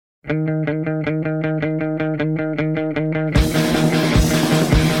Welcome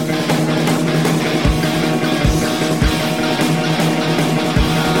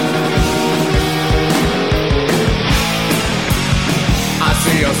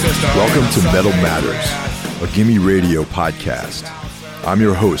to Metal Matters, a Gimme Radio podcast. I'm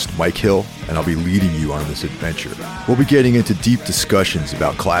your host, Mike Hill, and I'll be leading you on this adventure. We'll be getting into deep discussions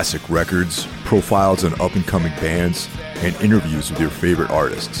about classic records, profiles on up-and-coming bands, and interviews with your favorite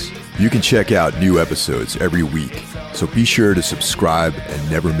artists. You can check out new episodes every week, so be sure to subscribe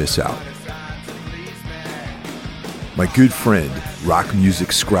and never miss out. My good friend, rock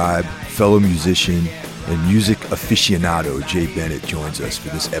music scribe, fellow musician, and music aficionado Jay Bennett joins us for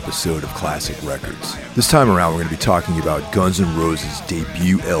this episode of Classic Records. This time around, we're going to be talking about Guns N' Roses'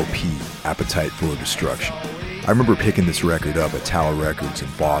 debut LP, Appetite for Destruction. I remember picking this record up at Tower Records in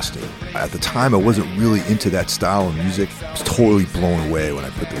Boston. At the time, I wasn't really into that style of music. I was totally blown away when I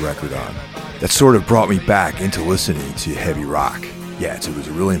put the record on. That sort of brought me back into listening to heavy rock. Yeah, it was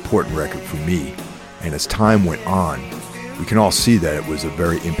a really important record for me. And as time went on, we can all see that it was a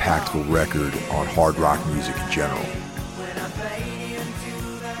very impactful record on hard rock music in general.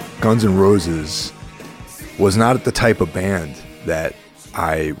 Guns N' Roses was not the type of band that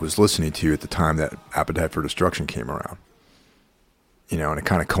I was listening to at the time that Appetite for Destruction came around. You know, and it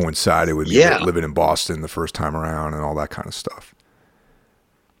kind of coincided with me living in Boston the first time around and all that kind of stuff.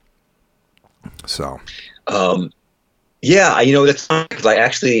 So... Yeah, that's funny because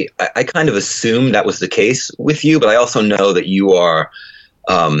I kind of assumed that was the case with you, but I also know that you are,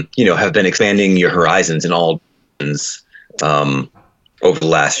 have been expanding your horizons in all over the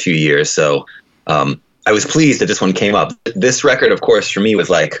last few years. So I was pleased that this one came up. This record, of course, for me was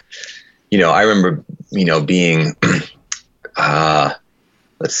like, I remember, being,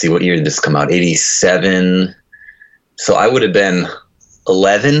 let's see, what year did this come out? 87. So I would have been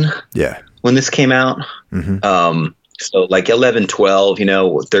 11 when this came out. Mm-hmm. So like 11, 12,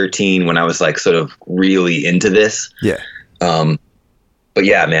 13 when I was like sort of really into this. Yeah. But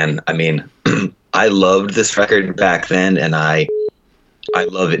yeah, man, I mean, I loved this record back then and I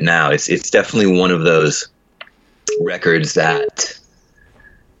love it now. It's definitely one of those records that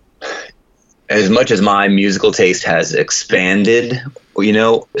as much as my musical taste has expanded,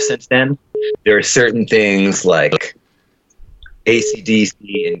 since then, there are certain things like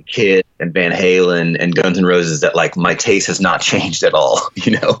AC/DC and Kiss and Van Halen and Guns N' Roses that like my taste has not changed at all,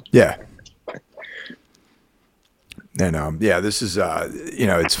 Yeah. And this is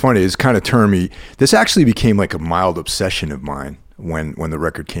it's funny. It's kind of turned me. This actually became like a mild obsession of mine when the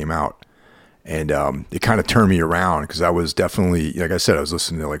record came out, and it kind of turned me around because I was definitely, like I said, I was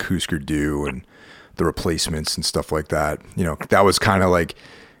listening to like Husker Du and the Replacements and stuff like that. That was kind of like,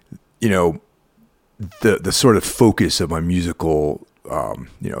 the sort of focus of my musical,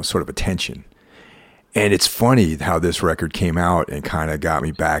 sort of attention. And it's funny how this record came out and kind of got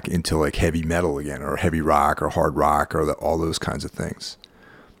me back into like heavy metal again, or heavy rock, or hard rock, or all those kinds of things.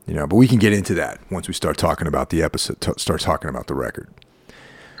 But we can get into that once we start talking about the episode, start talking about the record.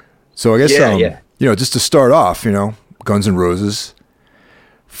 So I guess, just to start off, Guns N' Roses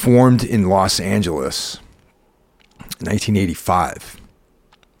formed in Los Angeles in 1985.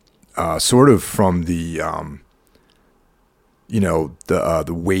 Sort of from the, the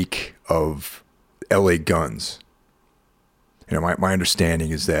wake of L.A. Guns. My understanding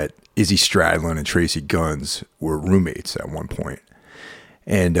is that Izzy Stradlin and Tracy Guns were roommates at one point.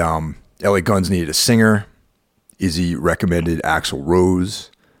 And L.A. Guns needed a singer. Izzy recommended Axl Rose.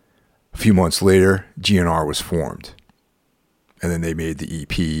 A few months later, GNR was formed. And then they made the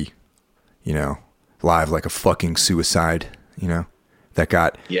EP, Live Like a Fucking Suicide, that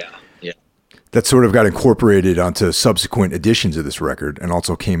got... That sort of got incorporated onto subsequent editions of this record and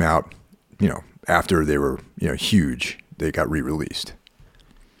also came out, after they were, huge. They got re-released.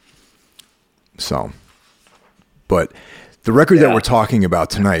 So, but the record that we're talking about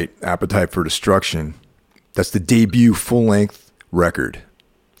tonight, Appetite for Destruction, that's the debut full-length record,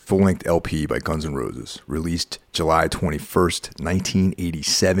 full-length LP by Guns N' Roses, released July 21st,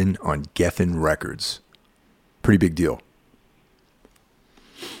 1987 on Geffen Records. Pretty big deal.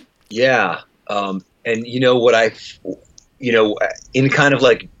 Yeah. And in kind of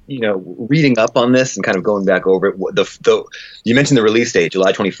like, reading up on this and kind of going back over it, you mentioned the release date,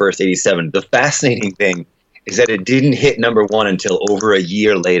 July 21st, 87. The fascinating thing is that it didn't hit number one until over a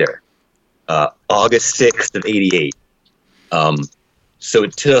year later, August 6th of 88. So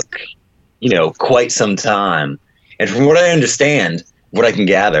it took, quite some time. And from what I understand, what I can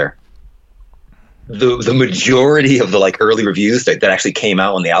gather, the majority of the like early reviews that actually came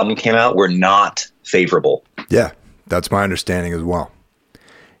out when the album came out were not favorable. Yeah, that's my understanding as well.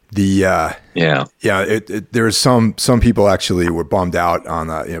 Yeah. There's some people actually were bummed out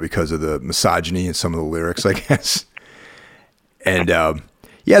on because of the misogyny in some of the lyrics, I guess. And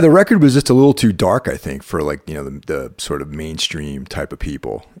the record was just a little too dark, I think, for like the sort of mainstream type of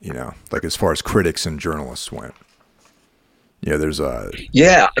people, like as far as critics and journalists went. There's a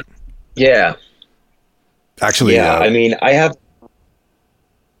yeah. Actually, I mean, I have.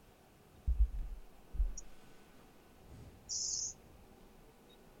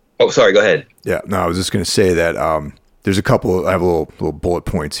 Oh, sorry. Go ahead. Yeah, no, I was just going to say that there's a couple. I have little bullet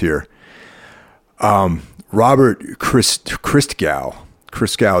points here. Robert Christgau's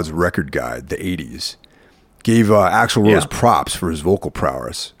Record Guide, the '80s, gave Axl Rose props for his vocal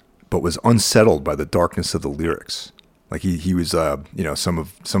prowess, but was unsettled by the darkness of the lyrics. Like he was, some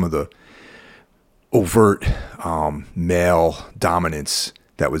of the overt male dominance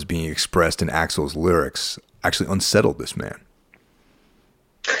that was being expressed in Axl's lyrics actually unsettled this man.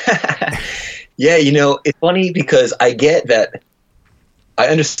 Yeah, it's funny because I get that. I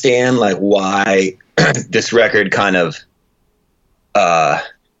understand like why this record kind of, I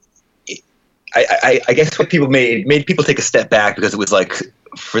guess what people made people take a step back, because it was like,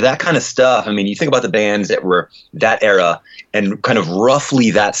 for that kind of stuff. I mean, you think about the bands that were that era and kind of roughly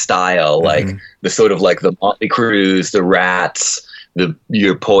that style, like the sort of like the Motley Crues, the Rats,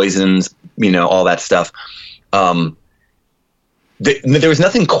 your Poisons, all that stuff. There was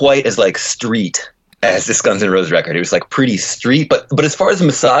nothing quite as like street as this Guns N' Roses record. It was like pretty street, but as far as the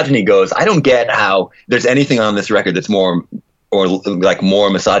misogyny goes, I don't get how there's anything on this record that's more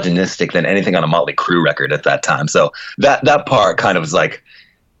misogynistic than anything on a Motley Crue record at that time. So that part kind of was like,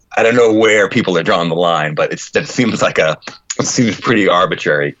 I don't know where people are drawing the line, but it seems pretty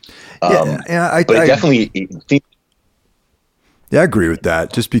arbitrary. I definitely. Yeah, I agree with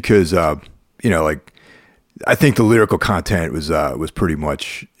that. Just because, like, I think the lyrical content was pretty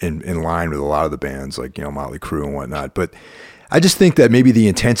much in line with a lot of the bands, like Motley Crue and whatnot. But I just think that maybe the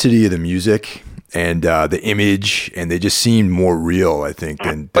intensity of the music and the image, and they just seemed more real, I think,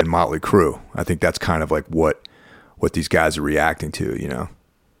 than Motley Crue. I think that's kind of like what these guys are reacting to,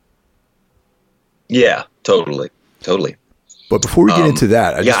 Yeah, totally. But before we get into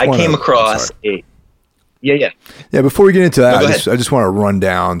that, I came across Yeah, before we get into that, I just want to run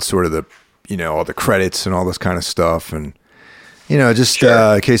down sort of the, all the credits and all this kind of stuff. And, just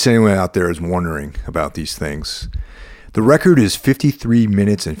in case anyone out there is wondering about these things. The record is 53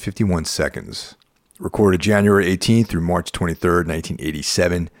 minutes and 51 seconds. Recorded January 18th through March 23rd,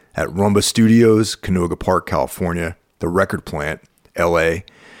 1987 at Rumba Studios, Canoga Park, California, The Record Plant, L.A.,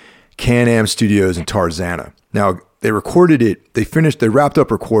 Can-Am Studios, and Tarzana. Now, they wrapped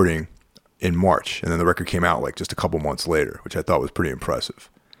up recording in March, and then the record came out like just a couple months later, which I thought was pretty impressive.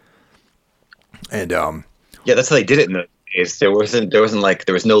 And that's how they did it in those days. There was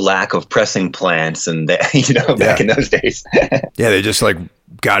no lack of pressing plants, and back in those days. Yeah, they just like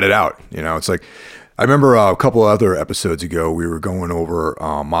got it out. It's like, I remember a couple other episodes ago we were going over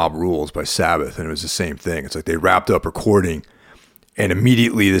Mob Rules by Sabbath, and it was the same thing. It's like they wrapped up recording, and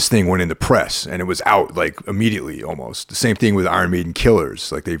immediately this thing went into press, and it was out like immediately almost. The same thing with Iron Maiden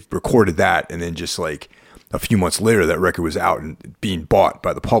Killers. Like they recorded that, and then just like a few months later, that record was out and being bought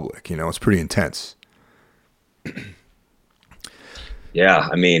by the public. It's pretty intense. Yeah,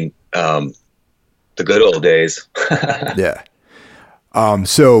 I mean, the good old days. Yeah.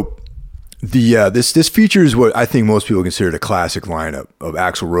 So this features what I think most people consider the classic lineup of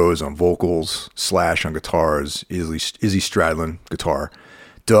Axl Rose on vocals, Slash on guitars, Izzy Stradlin guitar,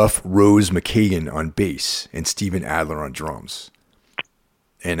 Duff, Rose, McKagan on bass, and Steven Adler on drums.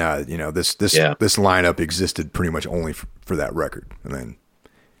 And this lineup existed pretty much only for that record, and then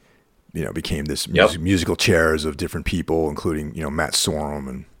became this musical chairs of different people, including Matt Sorum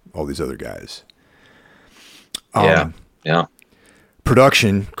and all these other guys.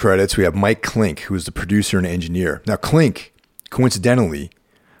 Production credits, we have Mike Klink, who was the producer and engineer. Now, Klink, coincidentally,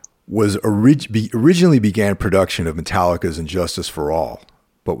 was originally began production of Metallica's And Justice for All,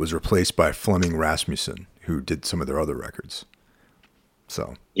 but was replaced by Flemming Rasmussen, who did some of their other records.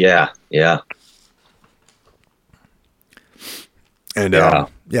 So yeah. And that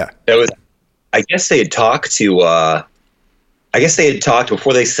was. I guess they had talked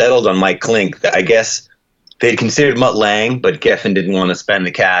before they settled on Mike Klink. I guess they'd considered Mutt Lange, but Geffen didn't want to spend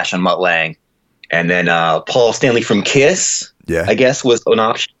the cash on Mutt Lange. And then Paul Stanley from Kiss, I guess, was an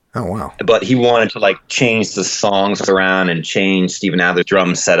option. Oh wow! But he wanted to like change the songs around and change Steven Adler's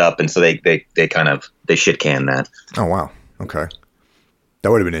drum setup, and so they shit canned that. Oh wow! Okay. That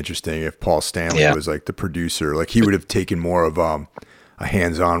would have been interesting if Paul Stanley was like the producer. Like he would have taken more of a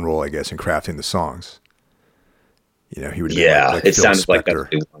hands-on role, I guess, in crafting the songs. You know, he would have Yeah, been like it Phil sounds like that's Spector.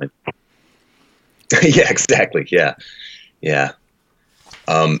 what they wanted. Yeah, exactly. Yeah, yeah.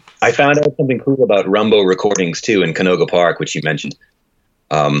 I found out something cool about Rumbo Recordings too in Canoga Park, which you mentioned.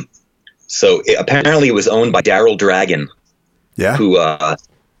 Apparently it was owned by Daryl Dragon, Yeah. who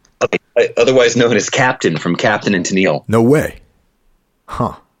otherwise known as Captain from Captain and Tennille. No way.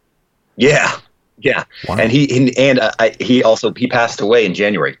 Huh. Yeah, yeah. Wow. And he passed away in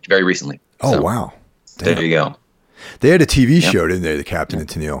January, very recently. Oh, So, wow. Damn. there you go. They had a TV show, didn't they? The Captain and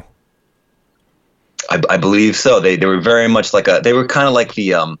Tennille. I believe so. They were very much they were kind of like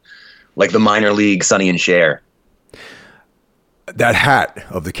the minor league Sonny and Cher. That hat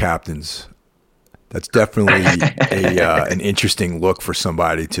of the captain's, that's definitely an interesting look for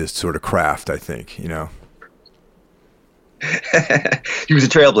somebody to sort of craft, I think, you know. He was a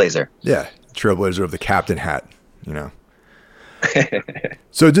trailblazer. Yeah, trailblazer of the captain hat, you know.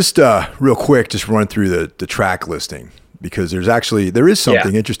 So just real quick, just run through the track listing, because there is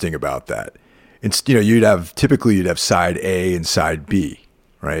something interesting about that. It's, you know, typically you'd have side A and side B,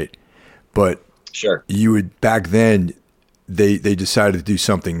 right? But Sure. you would, back then, they decided to do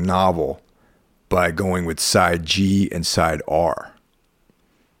something novel by going with side G and side R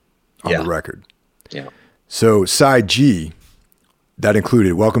on the record. Yeah. So side G, that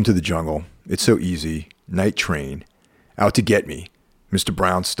included Welcome to the Jungle, It's So Easy, Night Train, Out to Get Me, Mr.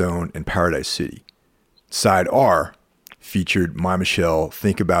 Brownstone, and Paradise City. Side R featured My Michelle,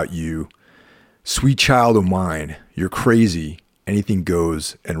 Think About You, Sweet Child of Mine, You're Crazy, Anything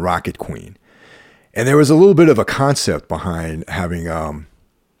Goes, and Rocket Queen. And there was a little bit of a concept behind having, the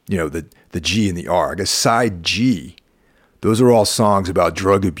G and the R. I guess side G, those are all songs about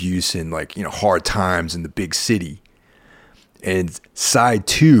drug abuse and hard times in the big city. And side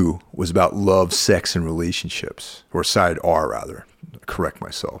 2 was about love, sex, and relationships, or side R rather. Correct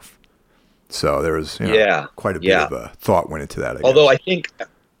myself. So there was quite a bit of a thought went into that. Although I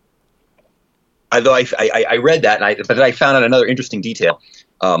read that, but I found out another interesting detail.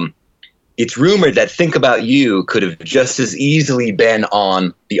 It's rumored that Think About You could have just as easily been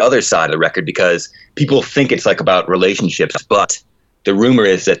on the other side of the record, because people think it's about relationships, but the rumor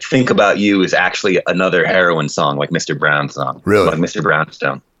is that Think About You is actually another heroin song, like Mr. Brown's song. Really? Like Mr.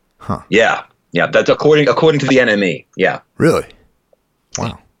 Brownstone. Huh. Yeah. Yeah. That's according to the NME. Yeah. Really?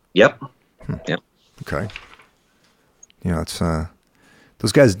 Wow. Yep. Yep. Okay. You know, it's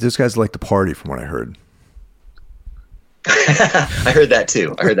those guys like to party, from what I heard. I heard that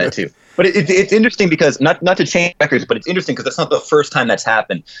too. But it's interesting because not to change records, but it's interesting because that's not the first time that's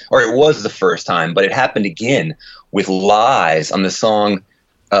happened, or it was the first time, but it happened again with Lies on the song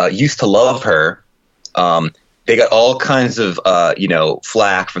 "Used to Love Her." They got all kinds of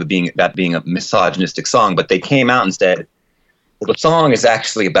flack for being a misogynistic song, but they came out and said, well, the song is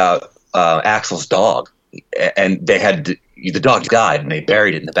actually about Axl's dog, and the dog died and they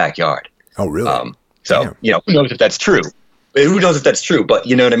buried it in the backyard. Oh, really? So, who knows if that's true? But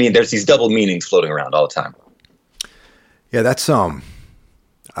you know what I mean? There's these double meanings floating around all the time. Yeah, that's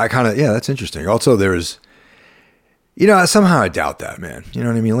that's interesting. Also, there's, somehow I doubt that, man. You know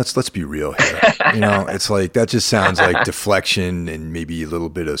what I mean? Let's be real here. It's like, that just sounds like deflection and maybe a little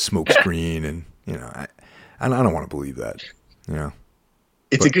bit of smoke screen, and I don't want to believe that.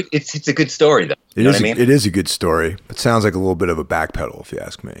 It's a good story, though. You know what I mean? It is a good story, but sounds like a little bit of a backpedal, if you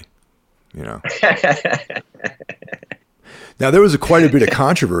ask me. Now, there was quite a bit of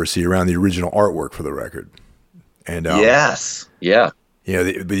controversy around the original artwork for the record, and yes, yeah.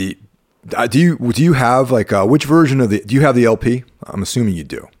 Do you have which version of do you have the LP? I'm assuming you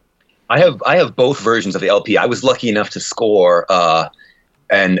do. I have both versions of the LP. I was lucky enough to score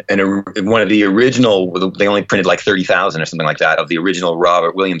and one of the original. They only printed 30,000 or something like that of the original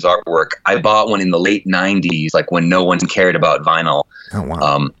Robert Williams artwork. I bought one in the late '90s, when no one cared about vinyl. Oh,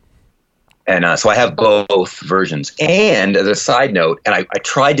 wow. So I have both versions. And as a side note, and I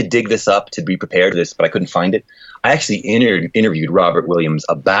tried to dig this up to be prepared for this, but I couldn't find it. I actually interviewed Robert Williams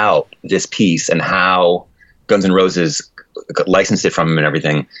about this piece and how Guns N' Roses licensed it from him and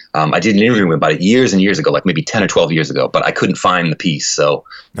everything. I did an interview with him about it years and years ago, maybe 10 or 12 years ago, but I couldn't find the piece. So,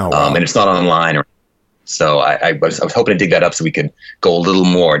 and it's not online. So I was hoping to dig that up so we could go a little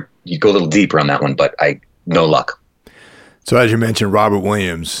deeper on that one, but no luck. So as you mentioned, Robert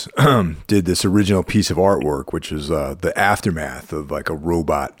Williams did this original piece of artwork, which is the aftermath of a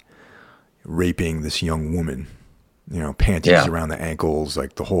robot raping this young woman, panties around the ankles,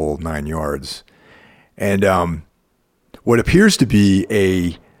 the whole 9 yards. And what appears to be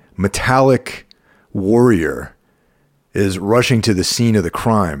a metallic warrior is rushing to the scene of the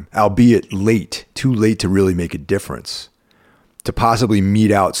crime, albeit late, too late to really make a difference. to possibly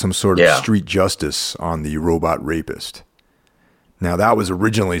mete out some sort of Yeah. street justice on the robot rapist. Now that was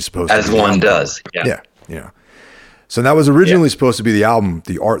originally supposed to As be the one album does. cover. Yeah. Yeah. So that was originally supposed to be the album,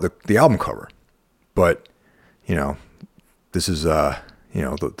 the art, the album cover. But, you know, this is, you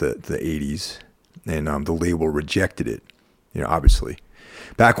know, the 80s, and the label rejected it, you know, obviously.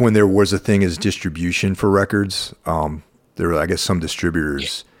 Back when there was a thing as distribution for records, there were, I guess, some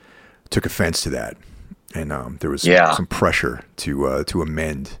distributors took offense to that. And there was some pressure to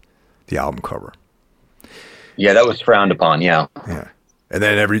amend the album cover. Yeah, that was frowned upon. Yeah. Yeah. And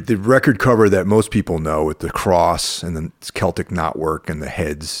then the record cover that most people know with the cross and the Celtic knotwork and the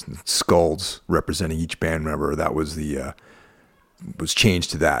heads, and skulls representing each band member, that was was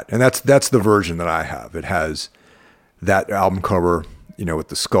changed to that. And that's the version that I have. It has that album cover, you know, with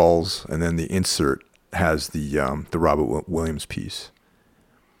the skulls, and then the insert has the Robert Williams piece.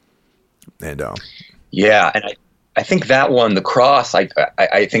 And yeah, and I think that one, the cross,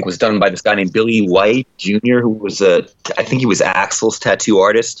 I think was done by this guy named Billy White Jr., who was I think he was Axl's tattoo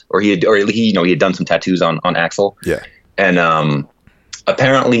artist, or he had done some tattoos on Axl. Yeah. And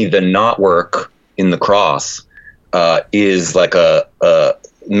apparently the knotwork in the cross is like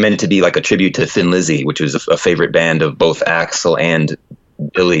meant to be like a tribute to Thin Lizzy, which was a favorite band of both Axl and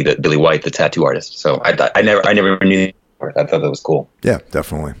Billy White, the tattoo artist. So I never knew. I thought that was cool. Yeah,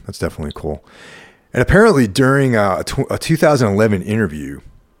 definitely. That's definitely cool. And apparently during a 2011 interview,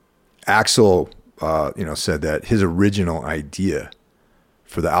 Axl, said that his original idea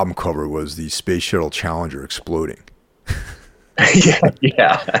for the album cover was the Space Shuttle Challenger exploding.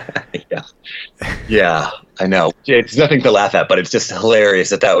 Yeah. I know. It's nothing to laugh at, but it's just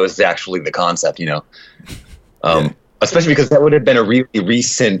hilarious that was actually the concept, you know. Especially because that would have been a really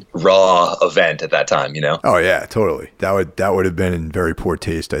recent Raw event at that time, you know. Oh yeah, totally. That would have been in very poor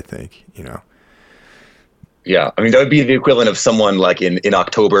taste, I think, you know. Yeah, I mean that would be the equivalent of someone like in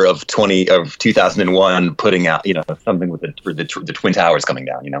October of 2001 putting out, you know, something with the Twin Towers coming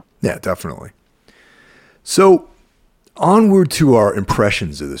down, you know. Yeah, definitely. So onward to our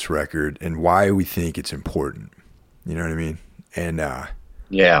impressions of this record and why we think it's important. You know what I mean? And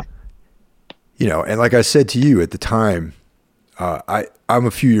yeah, you know, and like I said to you at the time, I'm a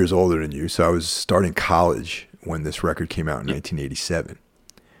few years older than you, so I was starting college when this record came out in 1987,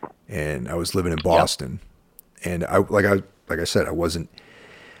 and I was living in Boston. Yep. And like I said, I wasn't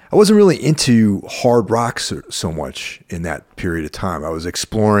really into hard rock so much in that period of time. I was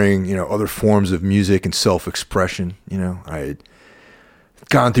exploring, you know, other forms of music and self-expression. You know, I had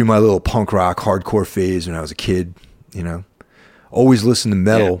gone through my little punk rock hardcore phase when I was a kid. You know, always listened to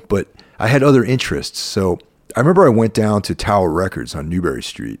metal, but I had other interests. So I remember I went down to Tower Records on Newbury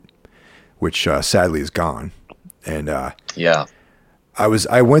Street, which sadly is gone. And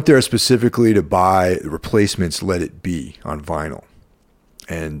I went there specifically to buy the Replacement's Let It Be on vinyl.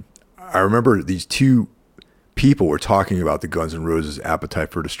 And I remember these two people were talking about the Guns N' Roses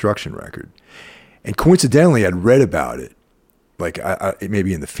Appetite for Destruction record. And coincidentally, I'd read about it, like it may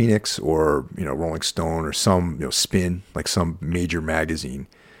be in the Phoenix or, you know, Rolling Stone or some, you know, Spin, like some major magazine.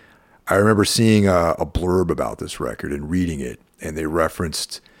 I remember seeing a blurb about this record and reading it. And they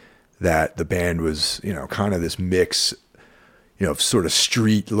referenced that the band was, you know, kind of this mix, you know, sort of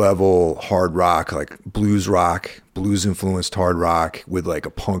street level hard rock, like blues influenced hard rock with like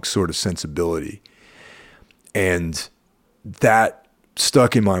a punk sort of sensibility. And that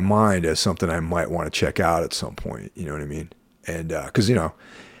stuck in my mind as something I might want to check out at some point. You know what I mean? And because, you know,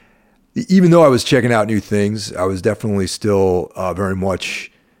 even though I was checking out new things, I was definitely still very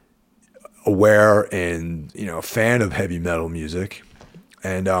much aware and, you know, a fan of heavy metal music.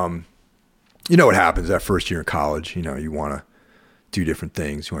 And you know what happens that first year in college, you know, you want to do different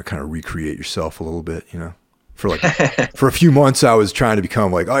things. You want to kind of recreate yourself a little bit, you know. For a few months, I was trying to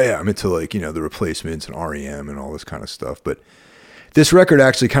become like, oh yeah, I'm into like, you know, the Replacements and REM and all this kind of stuff. But this record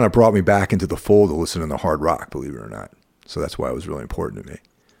actually kind of brought me back into the fold of listening to hard rock, believe it or not. So that's why it was really important to me.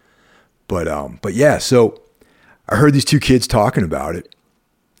 But yeah, so I heard these two kids talking about it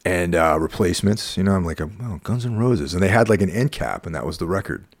and Replacements. You know, I'm like, oh, Guns N' Roses, and they had like an end cap, and that was the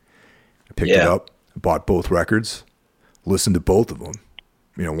record. I picked it up, bought both records. Listened to both of them,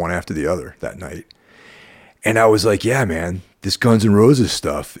 you know, one after the other that night. And I was like, yeah, man, this Guns N' Roses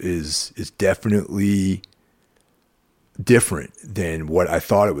stuff is definitely different than what I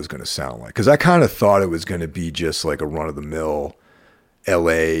thought it was going to sound like. Because I kind of thought it was going to be just like a run-of-the-mill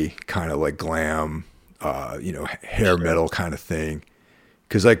LA kind of like glam, you know, hair metal kind of thing.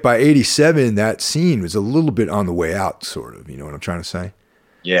 Because like by 87, that scene was a little bit on the way out, sort of, you know what I'm trying to say?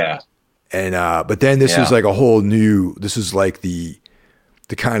 Yeah. And but then this was like a whole new. This is like the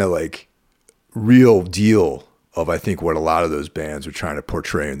kind of like real deal of I think what a lot of those bands are trying to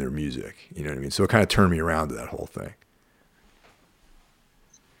portray in their music. You know what I mean? So it kind of turned me around to that whole thing.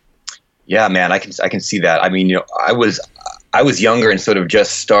 Yeah, man, I can see that. I mean, I was younger and sort of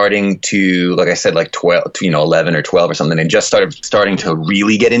just starting to, like I said, like 12, 11 or 12 or something, and just starting to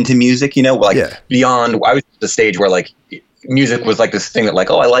really get into music, beyond, I was at the stage where like music was like this thing that like,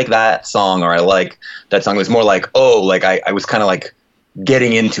 oh, I like that song, or I like that song. It was more like, oh, like I was kind of like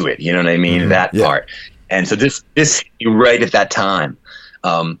getting into it, you know what I mean? That part. And so this right at that time,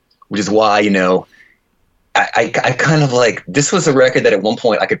 which is why, I kind of like, this was a record that at one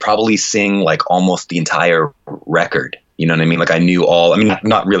point I could probably sing like almost the entire record. You know what I mean? Like I knew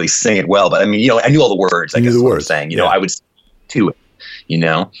not really sing it well, but I mean, I knew all the words. I guess what I'm saying. I would sing to it.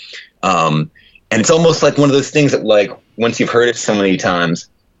 And it's almost like one of those things that like once you've heard it so many times,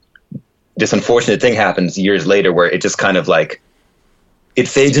 this unfortunate thing happens years later where it just kind of like it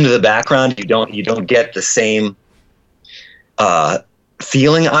fades into the background. You don't get the same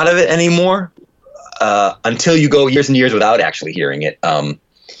feeling out of it anymore until you go years and years without actually hearing it, or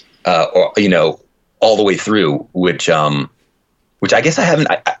all the way through, which I guess I haven't.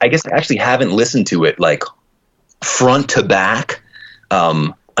 I guess I actually haven't listened to it like front to back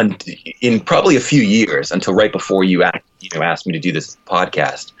in probably a few years, until right before you asked me to do this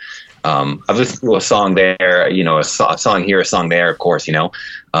podcast. I've listened to a song there, a song here, a song there, of course,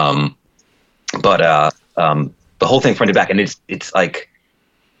 but the whole thing front to back, and it's like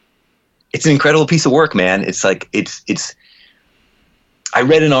it's an incredible piece of work, man. It's like it's. I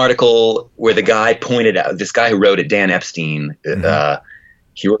read an article where the guy pointed out, this guy who wrote it, Dan Epstein, he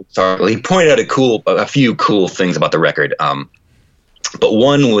pointed out a few cool things about the record. But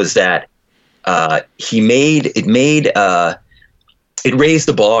one was that it raised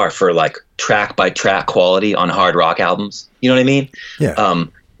the bar for like track by track quality on hard rock albums. You know what I mean? Yeah.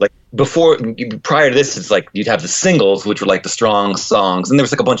 Like prior to this, it's like you'd have the singles, which were like the strong songs, and there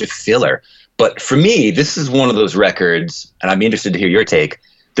was like a bunch of filler. But for me, this is one of those records, and I'm interested to hear your take.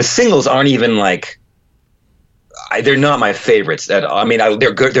 The singles aren't even like, they're not my favorites. They're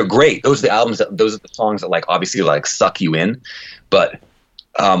good. They're great. Those are the albums. Those are the songs that like obviously like suck you in. But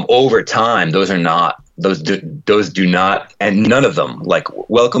over time, those are not. Those do not, and none of them like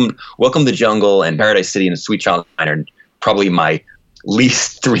Welcome to Jungle and Paradise City and Sweet Child of Mine are probably my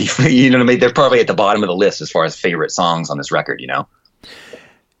least three. You know what I mean? They're probably at the bottom of the list as far as favorite songs on this record.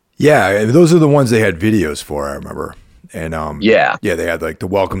 Yeah, those are the ones they had videos for, I remember. And yeah, they had like the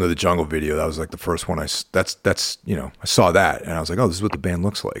Welcome to the Jungle video. That was like the first one I saw that, and I was like, oh, this is what the band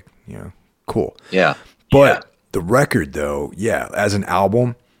looks like. Cool. Yeah. But the record though, as an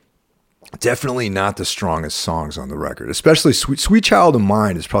album, definitely not the strongest songs on the record. Especially Sweet Child of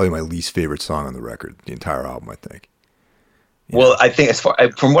Mine is probably my least favorite song on the record, the entire album, I think. Well, I think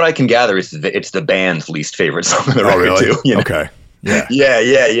from what I can gather, it's the band's least favorite song on the record really? too. Okay. Yeah.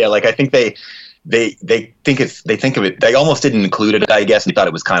 Yeah. Like I think they think of it. They almost didn't include it, I guess. They thought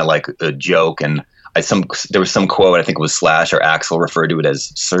it was kind of like a joke. And there was some quote. I think it was Slash or Axl referred to it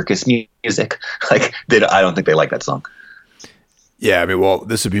as circus music. Like I don't think they like that song. Yeah. I mean, well,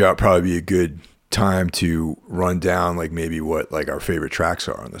 this would probably be a good time to run down like maybe what like our favorite tracks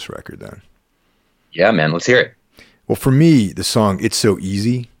are on this record. Then. Yeah, man. Let's hear it. Well, for me, the song "It's So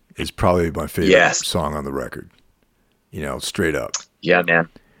Easy" is probably my favorite song on the record. Straight up. Yeah, man.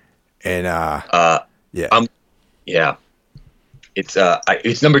 And yeah.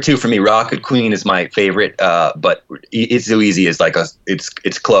 It's number 2 for me. Rocket Queen is my favorite, but It's So Easy is like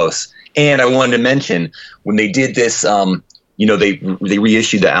it's close. And I wanted to mention when they did this, they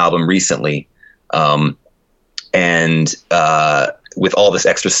reissued the album recently, and with all this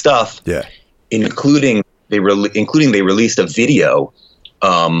extra stuff, including they released a video.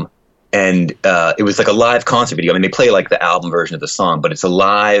 And it was like a live concert video. I mean, they play like the album version of the song, but it's a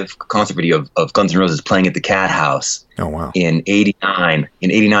live concert video of Guns N' Roses playing at the Cat House. Oh, wow. In 89.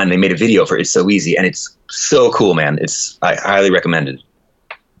 In 89, they made a video for It's So Easy, and it's so cool, man. I highly recommend it.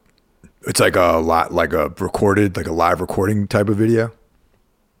 It's like a live recording type of video?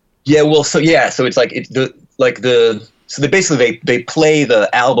 Yeah, well, so it's like so they play the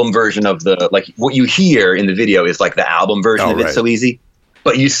album version of like what you hear in the video is like the album version of It's So Easy.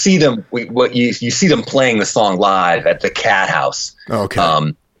 But you see them. You see them playing the song live at the Cat House. Okay.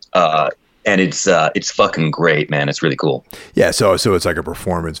 And it's fucking great, man. It's really cool. Yeah. So it's like a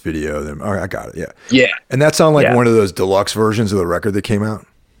performance video. Then I got it. Yeah. Yeah. And that's on like one of those deluxe versions of the record that came out.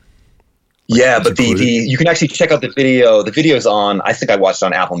 Yeah, but you can actually check out the video. The video's on. I think I watched it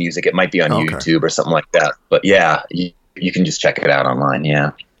on Apple Music. It might be on YouTube or something like that. But yeah, you can just check it out online.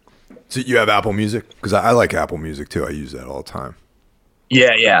 Yeah. So you have Apple Music? Because I like Apple Music too. I use that all the time.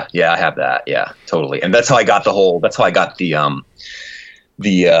 Yeah. I have that. Yeah, totally. And that's how I got the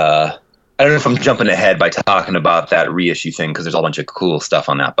I don't know if I'm jumping ahead by talking about that reissue thing, because there's a whole bunch of cool stuff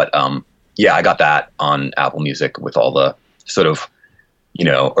on that. But yeah, I got that on Apple Music with all the sort of,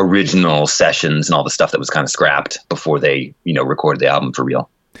 original sessions and all the stuff that was kind of scrapped before they, recorded the album for real.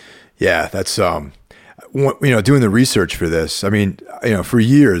 Yeah, that's doing the research for this. I mean, for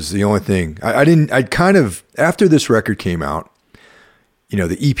years, the only thing I kind of, after this record came out,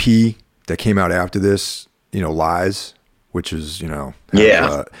 the EP that came out after this, Lies, which is, I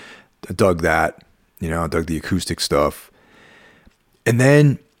dug that, I dug the acoustic stuff. And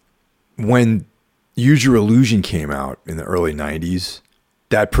then when Use Your Illusion came out in the early 90s,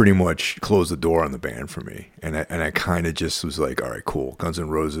 that pretty much closed the door on the band for me. And I kind of just was like, all right, cool. Guns N'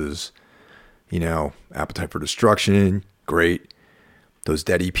 Roses, Appetite for Destruction, great. Those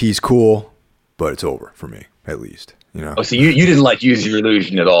Dead EPs, cool, but it's over for me, at least. Oh, so you didn't like Use Your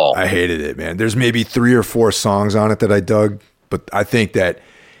Illusion at all? I hated it, man. There's maybe 3 or 4 songs on it that I dug, but I think that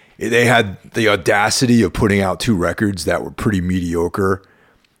they had the audacity of putting out 2 records that were pretty mediocre,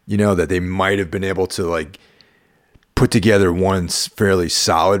 that they might have been able to like put together one fairly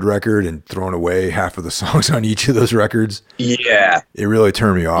solid record and thrown away half of the songs on each of those records. Yeah. It really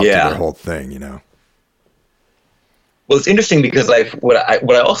turned me off to the whole thing, Well, it's interesting because what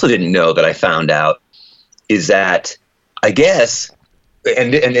I also didn't know that I found out is that I guess,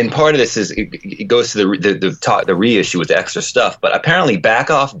 and part of this is it goes to the reissue with the extra stuff, but apparently Back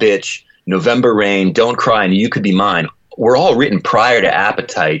Off Bitch, November Rain, Don't Cry, and You Could Be Mine were all written prior to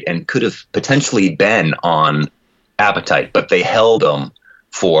Appetite and could have potentially been on Appetite, but they held them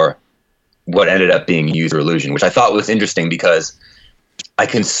for what ended up being Use Your Illusion, which I thought was interesting because I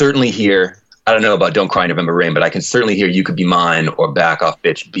can certainly hear, I don't know about Don't Cry, November Rain, but I can certainly hear You Could Be Mine or Back Off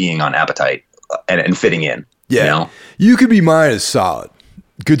Bitch being on Appetite and fitting in. Yeah. You Could Be Mine is solid.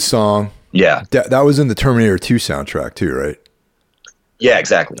 Good song. Yeah. That was in the Terminator 2 soundtrack too, right? Yeah,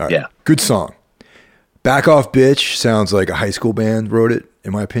 exactly. Right. Yeah. Good song. Back Off Bitch sounds like a high school band wrote it,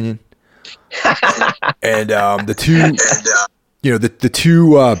 in my opinion. And the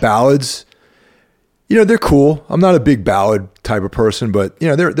two ballads, they're cool. I'm not a big ballad type of person, but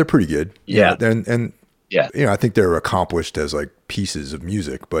they're pretty good. Yeah. And I think they're accomplished as like pieces of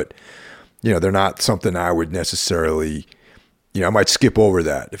music, but they're not something I would necessarily, I might skip over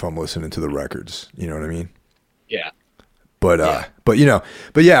that if I'm listening to the records. You know what I mean? Yeah. But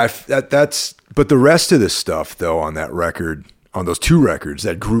but the rest of this stuff though on that record, on those 2 records,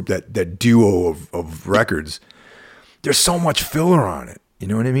 that group, that duo of records, there's so much filler on it. You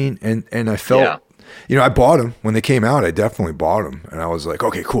know what I mean? And I felt, I bought them when they came out. I definitely bought them, and I was like,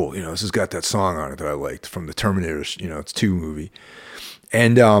 okay, cool. This has got that song on it that I liked from the Terminator, it's 2 movie.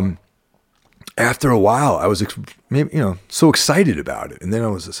 And after a while, I was so excited about it, and then I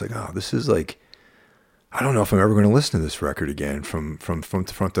was just like, oh, this is like, I don't know if I'm ever going to listen to this record again from front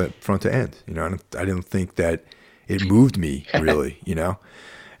to end. I didn't think that it moved me really,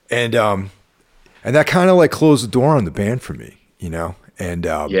 and that kind of like closed the door on the band for me, and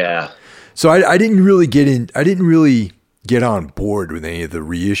so I didn't really get on board with any of the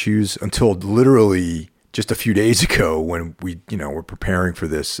reissues until literally just a few days ago when we, were preparing for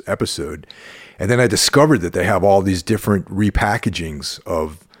this episode. And then I discovered that they have all these different repackagings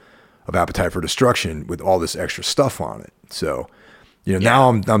of Appetite for Destruction with all this extra stuff on it. So, now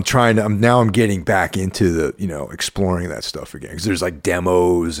I'm getting back into the, exploring that stuff again. 'Cause there's like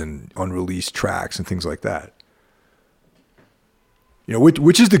demos and unreleased tracks and things like that.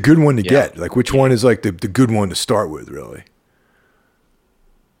 Which is the good one to get? Like, which one is like the good one to start with, really?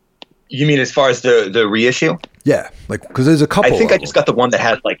 You mean as far as the reissue? Yeah, like because there's a couple. I think I just got the one that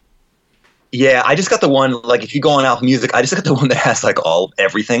has like. Yeah, I just got the one like if you go on Apple Music, I just got the one that has like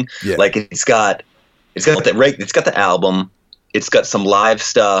everything. Yeah. Like it's got the album, it's got some live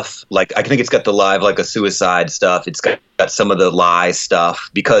stuff. Like I think it's got the live like a Suicide stuff. It's got some of the Lies stuff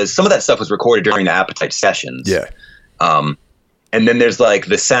because some of that stuff was recorded during the Appetite sessions. Yeah. And then there's like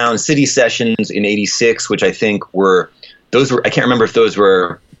the Sound City sessions in '86, which I think I can't remember if those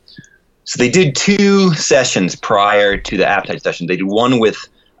were. So they did 2 sessions prior to the Appetite session. They did one with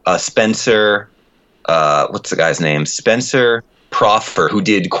Spencer, what's the guy's name? Spencer Proffer, who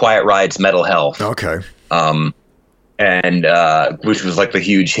did Quiet Riot's Metal Health. Okay. And which was like the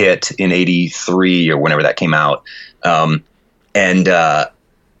huge hit in '83 or whenever that came out.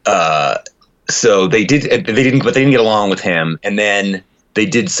 So they didn't get along with him. And then they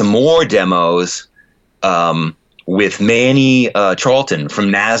did some more demos with Manny Charlton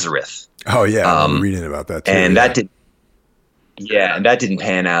from Nazareth. Oh yeah, I'm reading about that too. And that didn't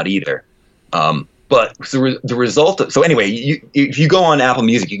pan out either. But the result of, so anyway, if you go on Apple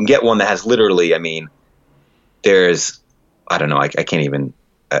Music, you can get one that has literally, I mean, there's, I don't know, I can't even,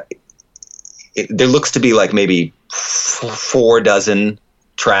 there looks to be like maybe 4 dozen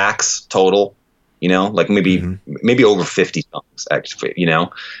tracks total, you know, like maybe over 50 songs actually, you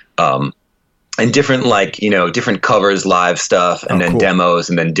know, and different, like, you know, different covers, live stuff, and then demos,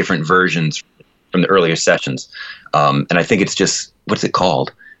 and then different versions from the earlier sessions. And I think it's just, what's it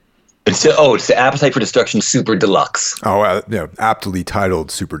called? It's the Appetite for Destruction Super Deluxe. Oh, yeah, aptly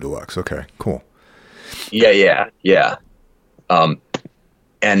titled Super Deluxe. Okay, cool. Yeah. So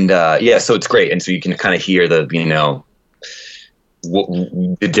it's great, and so you can kind of hear the, you know,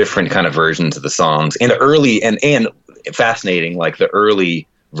 the different kind of versions of the songs, and the early and fascinating, like the early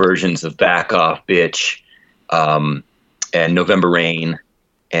versions of Back Off Bitch, and November Rain,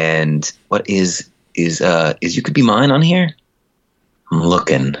 and what is You Could Be Mine on here? I'm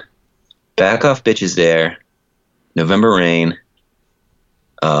looking. Back Off Bitch is there. November Rain.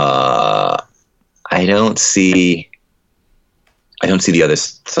 I don't see the other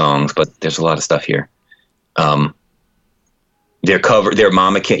songs, but there's a lot of stuff here. Their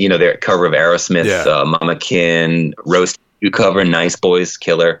Mama Kin, you know, their cover of Aerosmith, Mama Kin, Roast You cover, Nice Boys,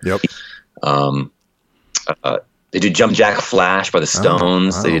 Killer. Yep. They did Jump Jack Flash by the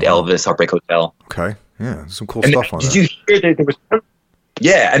Stones. They did Elvis, Heartbreak Hotel. Okay. Yeah, some cool stuff on that. Did you hear that there was?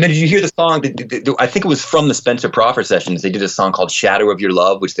 Yeah, and then did you hear the song? I think it was from the Spencer Crawford sessions. They did a song called "Shadow of Your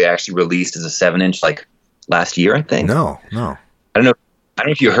Love," which they actually released as a 7-inch like last year, I think. No. I don't know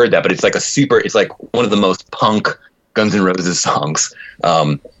if you heard that, but it's like it's like one of the most punk Guns N' Roses songs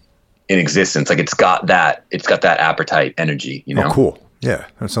in existence. Like it's got that Appetite energy, you know? Oh, cool. Yeah,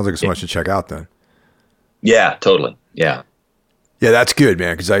 that sounds like it's much to check out then. Yeah, totally. Yeah. Yeah, that's good,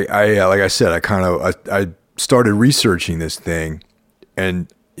 man. Because I like I said, I started researching this thing,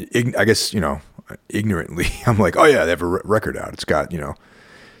 and I guess, you know, ignorantly, I'm like, oh yeah, they have a record out. It's got, you know,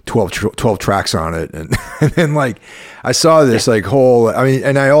 12 tracks on it, and then like I saw this like whole. I mean,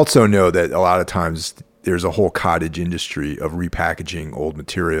 and I also know that a lot of times there's a whole cottage industry of repackaging old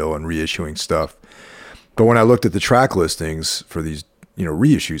material and reissuing stuff. But when I looked at the track listings for these, you know,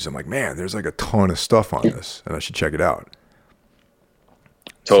 reissues, I'm like, man, there's like a ton of stuff on this, and I should check it out.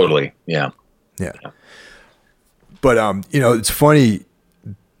 Totally. Yeah. But you know, it's funny.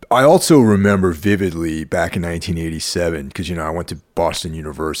 I also remember vividly back in 1987 because, you know, I went to Boston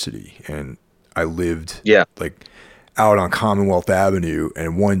University and I lived like out on Commonwealth Avenue,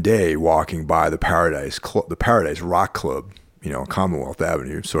 and one day walking by the Paradise Rock Club, you know, Commonwealth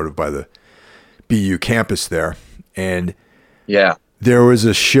Avenue, sort of by the BU campus there, and there was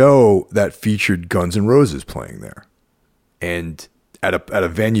a show that featured Guns N' Roses playing there, and at a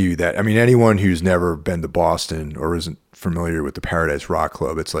venue that, I mean, anyone who's never been to Boston or isn't familiar with the Paradise Rock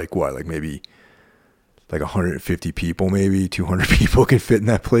Club, it's like what, like maybe like 150 people, maybe 200 people can fit in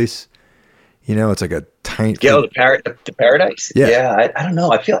that place. You know, it's like a tiny. Yeah, the Paradise. Yeah, I don't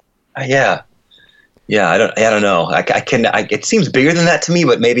know. I feel. Yeah. I don't know. It seems bigger than that to me,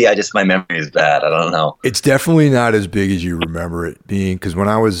 but maybe my memory is bad. I don't know. It's definitely not as big as you remember it being, because when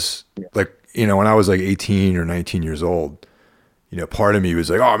I was like 18 or 19 years old, you know, part of me was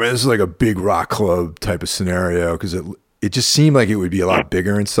like, oh man, this is like a big rock club type of scenario, because it just seemed like it would be a lot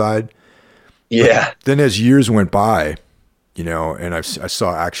bigger inside. Yeah. But then as years went by, you know, and I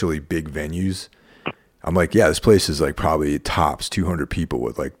saw actually big venues, I'm like, yeah, this place is like probably tops 200 people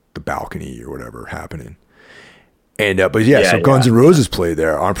with like the balcony or whatever happening. And but so Guns N' Roses played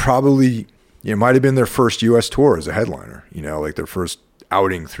there on probably, it might have been their first U.S. tour as a headliner, you know, like their first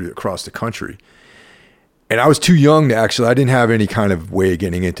outing across the country. And I was too young to actually, I didn't have any kind of way of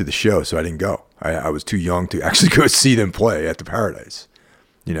getting into the show, so I didn't go. I was too young to actually go see them play at the Paradise,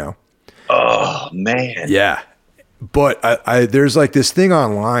 you know? Oh, man. Yeah. But I there's like this thing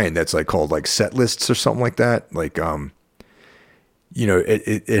online that's like called like set lists or something like that. Like, you know,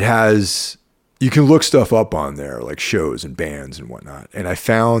 it has, you can look stuff up on there, like shows and bands and whatnot. And I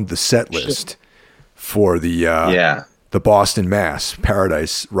found the set list for the Boston Mass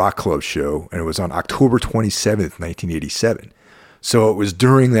Paradise Rock Club show, and it was on October 27th, 1987. So it was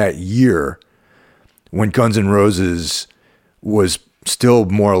during that year when Guns N' Roses was still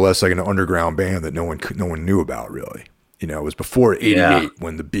more or less like an underground band that no one knew about, really. You know, it was before '88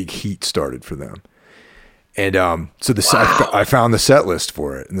 when the big heat started for them. And so I found the set list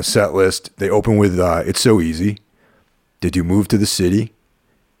for it. And the set list, they open with "It's So Easy," "Did You Move to the City,"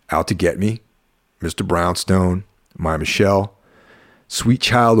 "Out to Get Me," "Mr. Brownstone," "My Michelle," "Sweet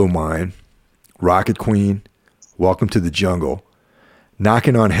Child O' Mine," "Rocket Queen," "Welcome to the Jungle,"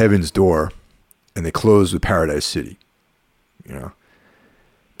 "Knocking on Heaven's Door," and they close with "Paradise City." You know,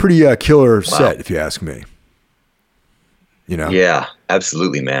 pretty killer set, if you ask me. You know? Yeah,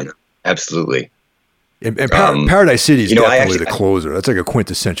 absolutely, man. Absolutely. And Paradise City is definitely the closer. That's like a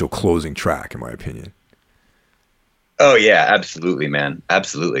quintessential closing track, in my opinion. Oh yeah, absolutely, man.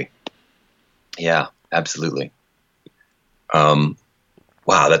 Absolutely. Yeah, absolutely. Wow,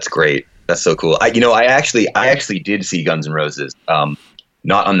 that's great. That's so cool. I actually did see Guns N' Roses.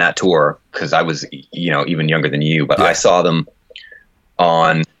 Not on that tour because I was, even younger than you, but I saw them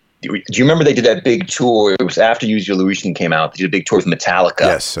on. Do you remember they did that big tour? It was after Use Your Illusion came out. They did a big tour with Metallica.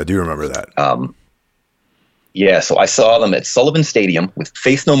 Yes, I do remember that. Yeah, so I saw them at Sullivan Stadium with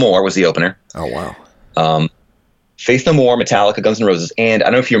Faith No More was the opener. Oh, wow. Faith No More, Metallica, Guns N' Roses. And I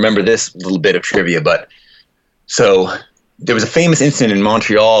don't know if you remember this little bit of trivia, but so there was a famous incident in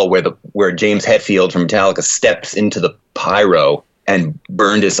Montreal where James Hetfield from Metallica steps into the pyro and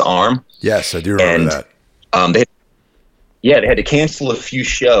burned his arm. Yes, I do remember that. They had to cancel a few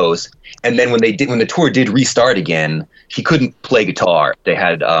shows. And then when the tour did restart again, he couldn't play guitar. They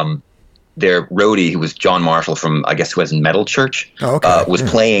had their roadie, who was John Marshall from, I guess, who was in Metal Church, was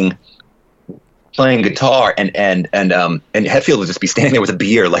playing guitar, and Hetfield would just be standing there with a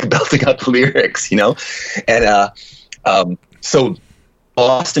beer, like belting out the lyrics, and so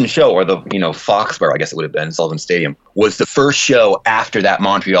Boston show, or the Foxborough, I guess it would have been Sullivan Stadium, was the first show after that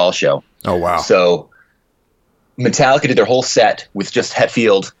Montreal show. Oh wow! So Metallica did their whole set with just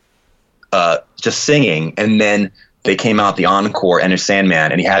Hetfield, just singing, and then they came out the encore, Enter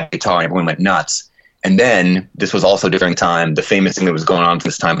Sandman, and he had a guitar, and everyone went nuts. And then this was also during time. The famous thing that was going on at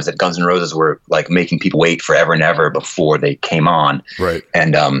this time was that Guns N' Roses were like making people wait forever and ever before they came on. Right.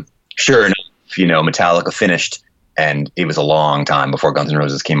 And sure enough, Metallica finished, and it was a long time before Guns N'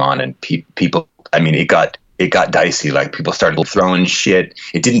 Roses came on. And people, I mean, it got dicey. Like people started throwing shit.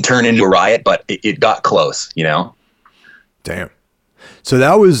 It didn't turn into a riot, but it got close. Damn. So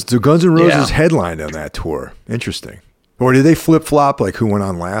that was the Guns N' Roses headlined on that tour. Interesting. Or did they flip flop like who went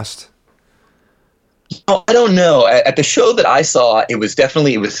on last? I don't know. At the show that I saw, it was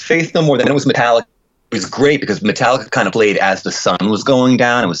Faith No More, then it was Metallica. It was great because Metallica kind of played as the sun was going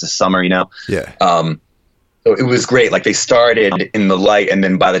down. It was the summer, Yeah. So it was great. Like they started in the light, and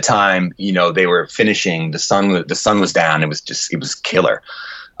then by the time they were finishing, the sun was down. It was killer.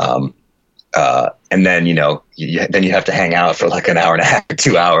 And then you have to hang out for like an hour and a half,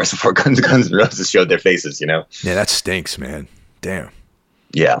 2 hours before Guns N' Roses showed their faces. Yeah, that stinks, man. Damn.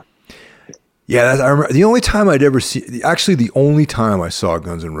 Yeah. Yeah, I remember the only time the only time I saw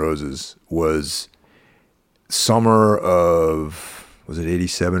Guns N' Roses was summer of, was it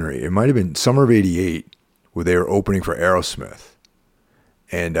 87 or 8? It might have been summer of 88, where they were opening for Aerosmith.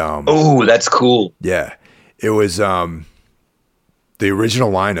 And oh, that's cool. Yeah. It was the original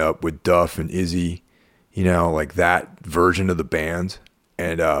lineup with Duff and Izzy, like that version of the band.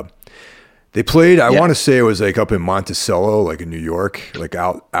 And they played, I want to say it was like up in Monticello, like in New York, like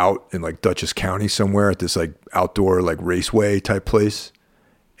out in like Dutchess County somewhere at this like outdoor like raceway type place.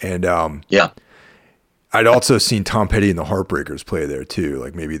 And I'd also seen Tom Petty and the Heartbreakers play there too,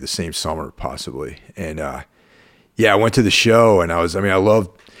 like maybe the same summer possibly. And I went to the show and I loved,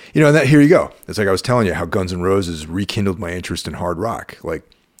 and that, here you go. It's like I was telling you how Guns N' Roses rekindled my interest in hard rock. Like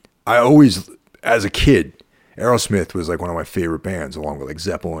I always, as a kid, Aerosmith was like one of my favorite bands, along with like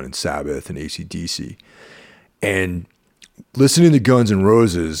Zeppelin and Sabbath and AC/DC. And listening to Guns N'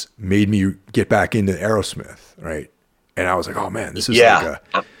 Roses made me get back into Aerosmith, right? And I was like, oh man, this is like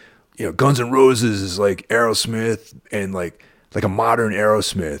Guns N' Roses is like Aerosmith, and like a modern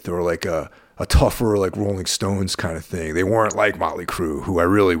Aerosmith, or like a tougher like Rolling Stones kind of thing. They weren't like Motley Crue, who I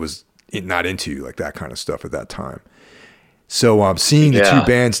really was not into like that kind of stuff at that time. So seeing the two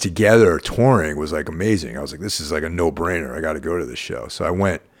bands together touring was like amazing. I was like, this is like a no-brainer. I got to go to this show. So I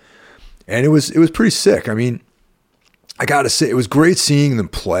went, and it was pretty sick. I mean, I got to say, it was great seeing them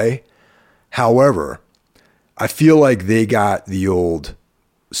play. However, I feel like they got the old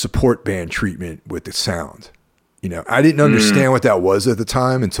support band treatment with the sound. I didn't understand what that was at the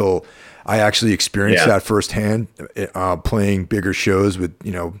time until I actually experienced that firsthand, playing bigger shows with,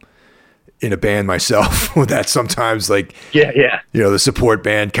 in a band myself, that sometimes like, the support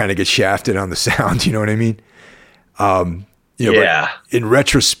band kind of gets shafted on the sound, you know what I mean? But in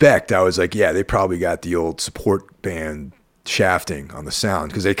retrospect, I was like, they probably got the old support band shafting on the sound,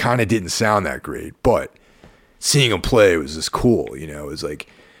 because they kind of didn't sound that great, but seeing them play was just cool. It was like,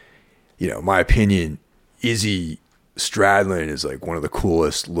 my opinion, Izzy Stradlin is like one of the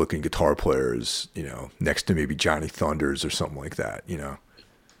coolest looking guitar players, next to maybe Johnny Thunders or something like that,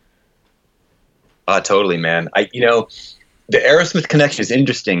 Totally, man. The Aerosmith connection is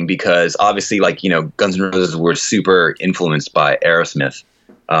interesting because obviously, like, Guns N' Roses were super influenced by Aerosmith.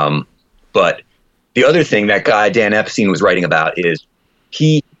 But the other thing that guy Dan Epstein was writing about is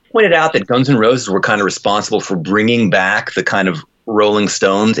he pointed out that Guns N' Roses were kind of responsible for bringing back the kind of Rolling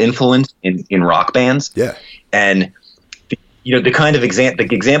Stones influence in rock bands. Yeah. And the kind of the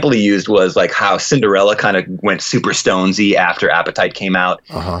example he used was like how Cinderella kind of went super Stonesy after Appetite came out.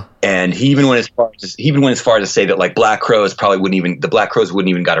 Uh-huh. And he even went as far as to say that like the Black Crowes wouldn't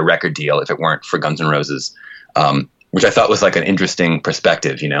even got a record deal if it weren't for Guns N' Roses, which I thought was like an interesting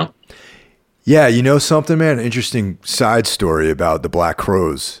perspective, Yeah, something, man. An interesting side story about the Black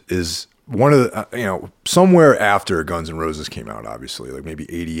Crowes is one of the, somewhere after Guns N' Roses came out, obviously, like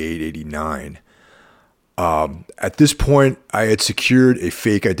maybe 88, 89. At this point, I had secured a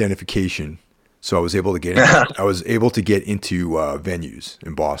fake identification, so I was able to get into venues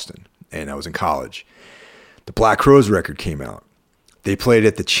in Boston, and I was in college. The Black Crowes record came out. They played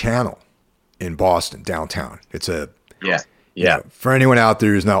at the Channel in Boston, downtown. It's a for anyone out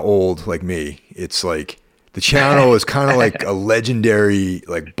there who's not old like me, it's like the Channel is kind of like a legendary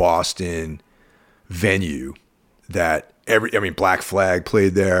like Boston venue that Black Flag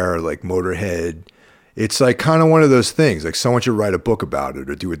played there, like Motorhead. It's like kind of one of those things, like someone should write a book about it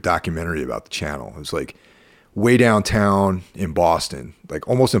or do a documentary about the Channel. It was like way downtown in Boston, like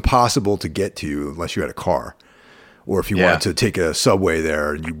almost impossible to get to unless you had a car, or if you wanted to take a subway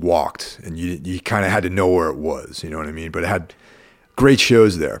there and you walked and you kind of had to know where it was, you know what I mean? But it had great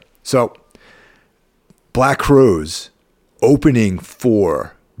shows there. So Black Crowes opening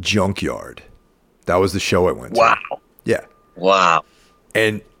for Junkyard. That was the show I went to. Wow. Yeah. Wow.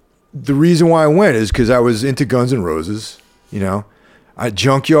 And the reason why I went is because I was into Guns N' Roses.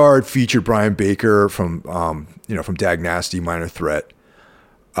 Junkyard featured Brian Baker from Dag Nasty, Minor Threat.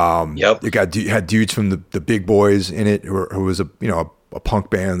 It had dudes from the Big Boys in it, who was a punk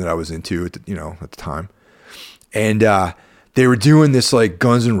band that I was into at the time, and they were doing this like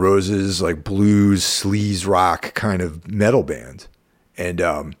Guns N' Roses like blues sleaze rock kind of metal band, and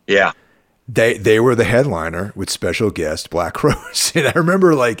They were the headliner with special guest Black Crowes. And I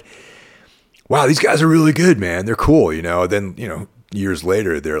remember like, wow, these guys are really good, man. They're cool, Then, years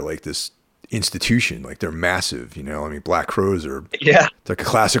later, they're like this institution, like they're massive, Black Crowes are it's like a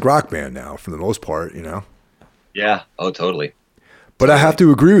classic rock band now for the most part, Yeah. Oh, totally. But I have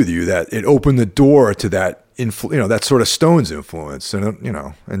to agree with you that it opened the door to that, that sort of Stones influence. And,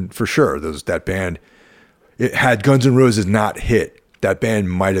 and for sure, that band, it had Guns N' Roses not hit, that band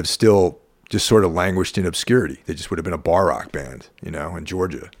might have still just sort of languished in obscurity. They just would have been a bar rock band, in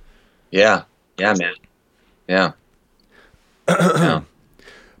Georgia. Yeah. Yeah, man. Yeah. Yeah.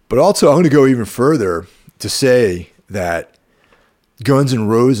 But also, I'm going to go even further to say that Guns N'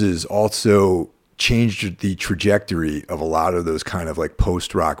 Roses also changed the trajectory of a lot of those kind of like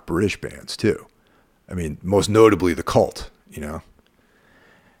post-rock British bands too. I mean, most notably the Cult,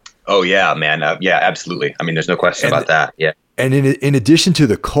 Oh yeah, man. Yeah, absolutely. I mean, there's no question about that. Yeah. And in addition to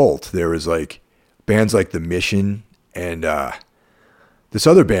the Cult, there was like bands like The Mission and this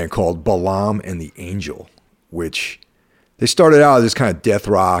other band called Balaam and the Angel, which they started out as this kind of death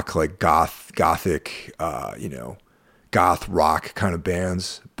rock, like gothic, goth rock kind of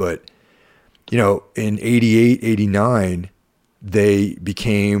bands. But, in 88, 89, they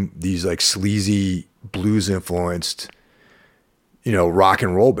became these like sleazy blues influenced, rock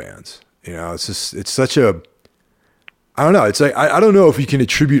and roll bands. It's such a, I don't know. It's like, I don't know if you can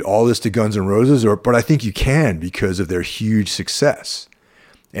attribute all this to Guns N' Roses but I think you can because of their huge success.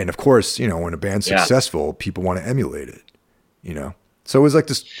 And of course, when a band's successful, people want to emulate it, So it was like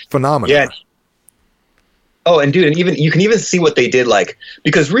this phenomenon. Yeah. Oh, and dude, and even you can even see what they did, like,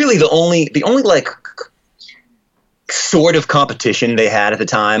 because really the only like sort of competition they had at the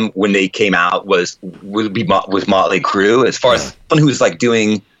time when they came out was Motley Crue, as far as someone who's like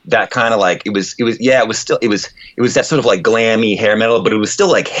doing that kind of like, it was that sort of like glammy hair metal, but it was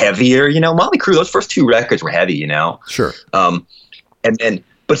still like heavier, Motley Crue, those first two records were heavy, Sure. And then,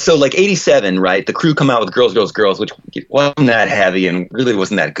 but so like 87, right? The Crew come out with Girls, Girls, Girls, which wasn't that heavy and really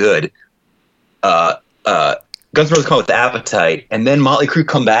wasn't that good. Guns N' Roses come out with Appetite, and then Motley Crue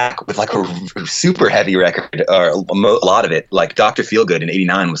come back with like a super heavy record, or a lot of it, like Dr. Feelgood in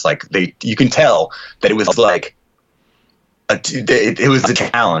 89 was like, you can tell that it was like, it was a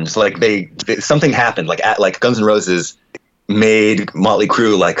challenge. Like something happened, like Guns N' Roses made Motley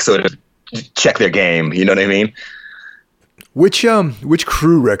Crue like sort of check their game. You know what I mean? Which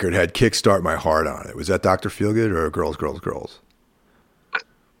Crue record had Kickstart My Heart on it? Was that Dr. Feelgood or Girls, Girls, Girls?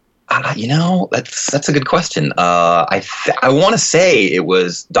 That's a good question. I want to say it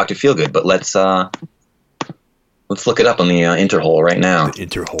was Dr. Feelgood, but let's look it up on the Interhole right now. The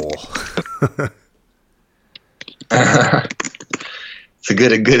Interhole. It's a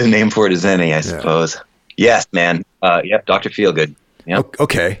good a name for it as any, I suppose. Yes, man. Yep, Dr. Feelgood. Yep.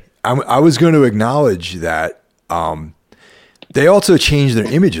 Okay. I was going to acknowledge that they also changed their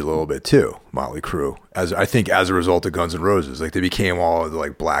image a little bit too, Motley Crue, as a result of Guns N' Roses. Like they became all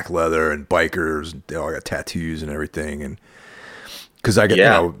like black leather and bikers. They all got tattoos and everything. And because I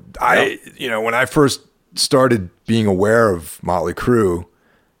get, when I first started being aware of Motley Crue,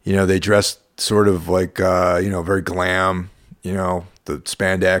 they dressed sort of like, very glam, the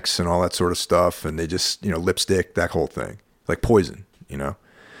spandex and all that sort of stuff. And they just, lipstick, that whole thing, like Poison,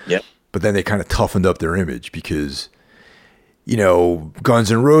 Yep. But then they kind of toughened up their image because,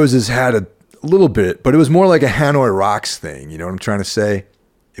 Guns N' Roses had a little bit, but it was more like a Hanoi Rocks thing. You know what I'm trying to say?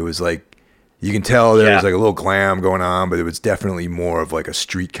 It was like, you can tell there was like a little glam going on, but it was definitely more of like a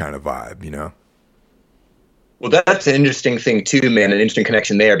street kind of vibe, Well, that's an interesting thing too, man. An interesting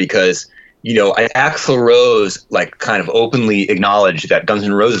connection there because, Axl Rose like kind of openly acknowledged that Guns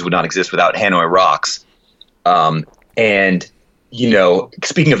N' Roses would not exist without Hanoi Rocks. And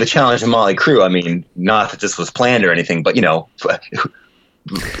speaking of the challenge of Motley Crue, I mean, not that this was planned or anything, but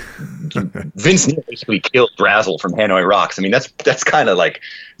Vince Neil basically killed Razzle from Hanoi Rocks. I mean, that's kind of like,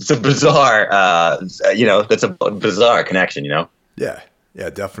 it's a bizarre, that's a bizarre connection, Yeah,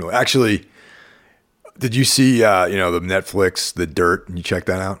 definitely. Actually, did you see, the Netflix, The Dirt? You check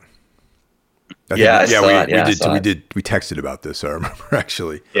that out? I saw it. We texted about this. I remember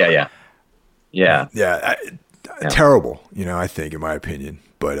actually. Yeah. Terrible, I think, in my opinion,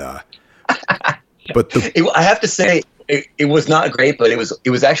 but I have to say it was not great, but it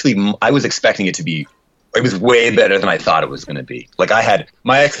was actually, I was expecting it to be, it was way better than I thought it was going to be. Like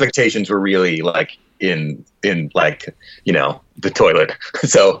my expectations were really like in like, the toilet.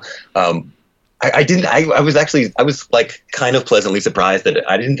 So, I was like kind of pleasantly surprised that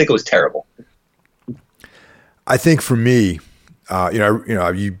I didn't think it was terrible. I think for me, I'm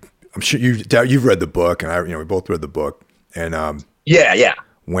sure you've read the book, and we both read the book, and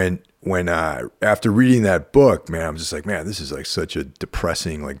when after reading that book, man, I'm just like, man, this is like such a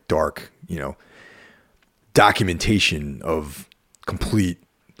depressing, like dark, documentation of complete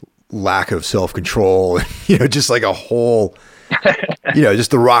lack of self-control, just like a whole,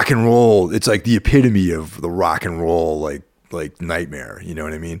 just the rock and roll. It's like the epitome of the rock and roll, like nightmare. You know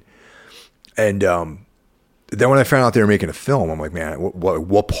what I mean? And then when I found out they were making a film, I'm like, man,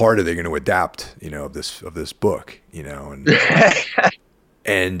 what part are they going to adapt, of this book,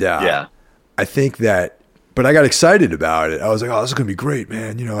 and I think that, but I got excited about it. I was like, oh, this is going to be great,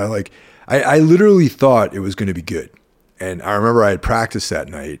 man. I literally thought it was going to be good. And I remember I had practice that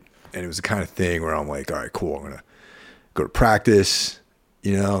night, and it was the kind of thing where I'm like, all right, cool. I'm going to go to practice,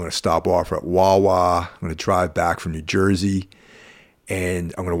 I'm going to stop off at Wawa. I'm going to drive back from New Jersey,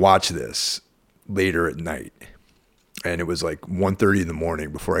 and I'm going to watch this later at night. And it was like 1:30 in the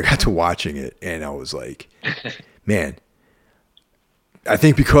morning before I got to watching it. And I was like, man, I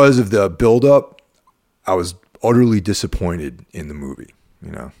think because of the buildup, I was utterly disappointed in the movie,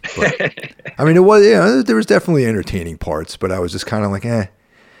 But, I mean, it was, there was definitely entertaining parts, but I was just kind of like, I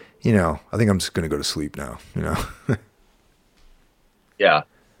think I'm just going to go to sleep now, Yeah.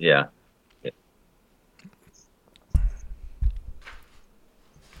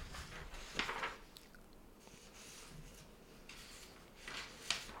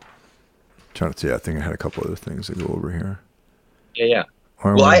 Trying to see. I think I had a couple other things to go over here. Yeah.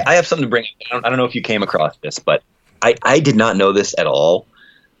 Well, I have something to bring up. I don't know if you came across this, but I did not know this at all.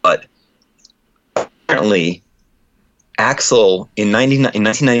 But apparently, Axl in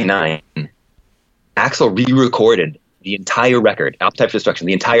 1999, Axl re-recorded the entire record, Appetite for Destruction,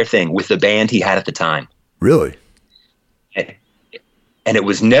 the entire thing with the band he had at the time. Really? And it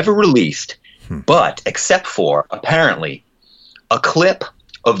was never released, but except for apparently a clip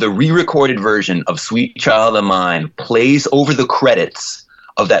of the re-recorded version of Sweet Child of Mine plays over the credits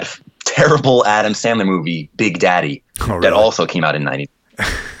of that terrible Adam Sandler movie, Big Daddy, that also came out in 90.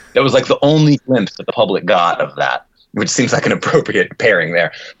 That was like the only glimpse that the public got of that, which seems like an appropriate pairing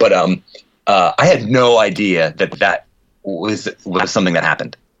there. But I had no idea that was something that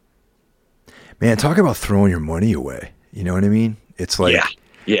happened. Man, talk about throwing your money away. You know what I mean? It's like,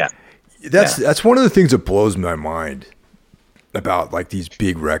 yeah. That's one of the things that blows my mind about like these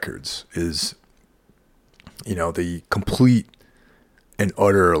big records is, the complete and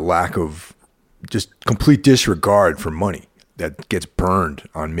utter lack of just complete disregard for money that gets burned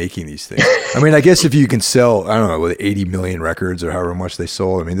on making these things. I mean, I guess if you can sell, I don't know, with 80 million records or however much they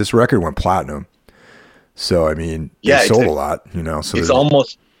sold, I mean, this record went platinum. So, I mean, they sold a lot, so it's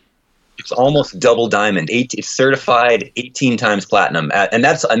almost double diamond. It's certified 18 times platinum. And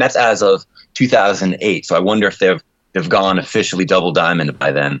that's as of 2008. So I wonder if they've have gone officially double diamond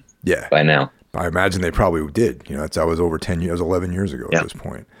by then. Yeah. By now. I imagine they probably did. You know, that was over 10 years, 11 years ago at this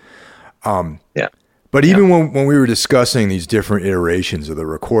point. Yeah. But even when we were discussing these different iterations of the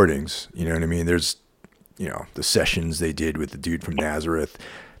recordings, you know what I mean? There's, you know, the sessions they did with the dude from Nazareth.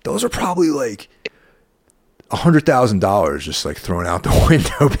 Those are probably like $100,000 just like thrown out the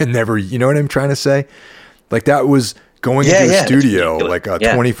window and never, you know what I'm trying to say? Like that was going into a studio, like a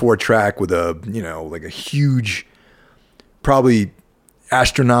 24 track with a, you know, like a huge, probably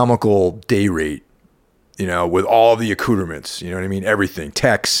astronomical day rate, you know, with all the accoutrements, you know what I mean? Everything,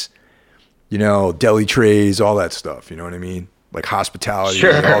 techs, you know, deli trays, all that stuff, you know what I mean? Like hospitality,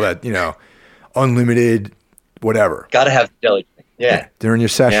 all that, you know, unlimited, whatever. Got to have deli. Yeah. During your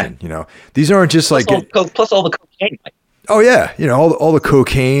session, you know, these aren't just plus like, plus all the cocaine. Oh yeah. You know, all the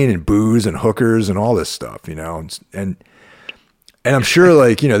cocaine and booze and hookers and all this stuff, you know, and I'm sure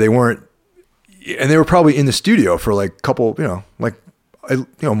like, you know, they weren't, and they were probably in the studio for like a couple, you know, like, you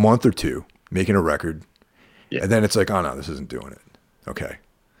know, a month or two making a record. Yeah. And then it's like, oh no, this isn't doing it. Okay.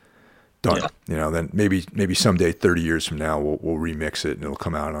 Done. Yeah. You know, then maybe someday, 30 years from now, we'll remix it and it'll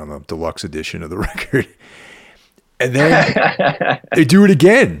come out on a deluxe edition of the record. And then they do it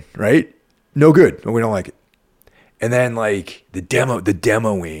again, right? No good. No, we don't like it. And then like the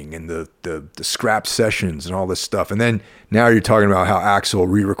demoing and the scrap sessions and all this stuff. And then now you're talking about how Axl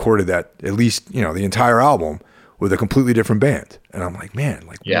re-recorded that, at least, you know, the entire album with a completely different band. And I'm like, man,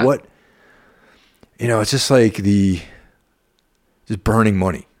 like what? You know, it's just like just burning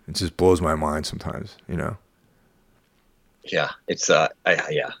money. It just blows my mind sometimes, you know? Yeah. It's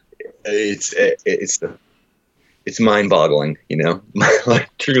mind boggling, you know, like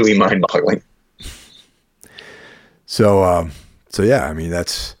truly mind boggling. So yeah, I mean,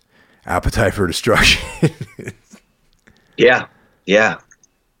 that's Appetite for Destruction. Yeah,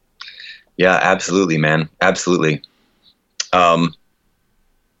 absolutely, man. Absolutely.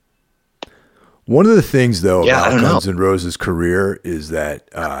 One of the things though about Guns know. N' Roses' career is that,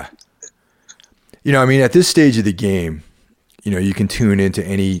 you know, I mean, at this stage of the game, you know, you can tune into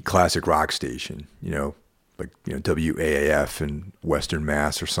any classic rock station, you know, like, you know, WAAF in Western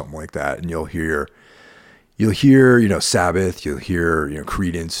Mass or something like that. And you'll hear, you know, Sabbath, you'll hear, you know,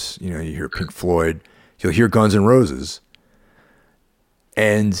 Creedence, you know, you hear Pink Floyd, you'll hear Guns N' Roses.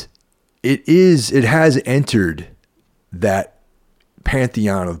 And it has entered that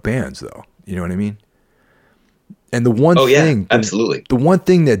pantheon of bands though. You know what I mean? And the one thing, absolutely. The one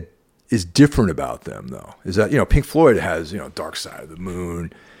thing that is different about them though, is that, you know, Pink Floyd has, you know, Dark Side of the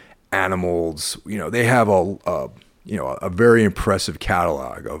Moon, Animals, you know, they have a very impressive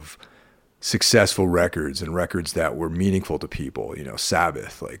catalog of successful records and records that were meaningful to people, you know,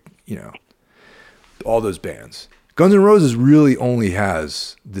 Sabbath, like, you know, all those bands. Guns N' Roses really only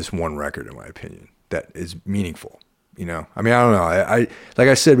has this one record, in my opinion, that is meaningful, you know? I mean, I don't know. I like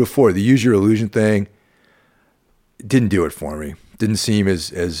I said before, the Use Your Illusion thing didn't do it for me. Didn't seem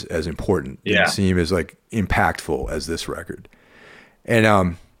as important. Didn't seem as like impactful as this record.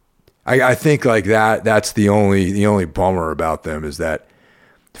 And I think like that's the only bummer about them is that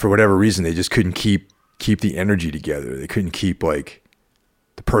for whatever reason they just couldn't keep the energy together. They couldn't keep like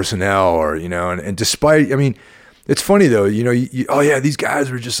the personnel, or, you know, and despite, I mean, it's funny though, you know, oh yeah, these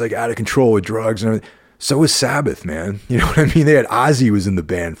guys were just like out of control with drugs and everything. So was Sabbath, man. You know what I mean? They had Ozzy was in the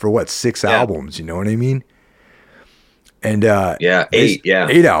band for what, 6 albums, you know what I mean? And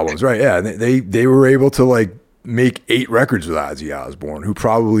 8 albums, right? Yeah, they were able to like make 8 records with Ozzy Osbourne, who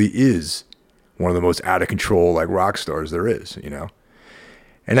probably is one of the most out of control like rock stars there is, you know.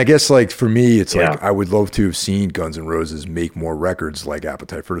 And I guess like for me, it's like I would love to have seen Guns N' Roses make more records like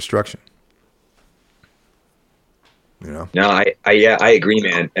Appetite for Destruction. You know? No, I agree,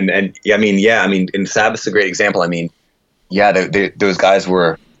 man. And I mean, and Sabbath's a great example. I mean, those guys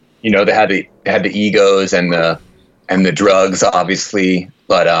were, you know, they had the egos and the drugs, obviously,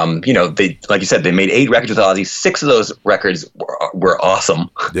 but you know, they, like you said, they made 8 records with Ozzy. 6 of those records were awesome.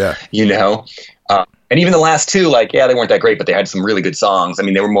 Yeah, you know, and even the last 2, like, they weren't that great, but they had some really good songs. I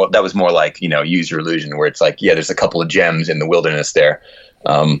mean, that was more like, you know, Use Your Illusion, where it's like, there's a couple of gems in the wilderness there.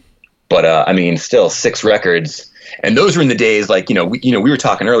 But I mean, still 6 records. And those were in the days, like, we were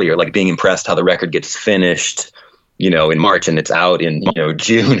talking earlier, like being impressed how the record gets finished, you know, in March and it's out in, you know,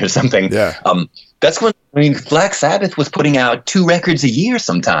 June or something. Yeah. That's when, I mean, Black Sabbath was putting out 2 records a year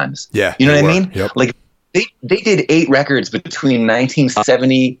sometimes. Yeah. You know what I mean? Yep. Like they did 8 records between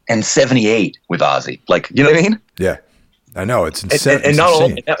 1970 and 78 with Ozzy. Like, you know what I mean? Yeah. I know, it's insane. And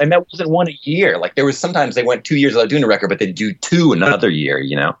that wasn't one a year. Like there was sometimes they went 2 years without doing a record, but they'd do 2 another year,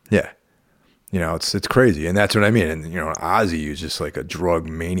 you know? Yeah. You know, it's crazy. And that's what I mean. And, you know, Ozzy was just like a drug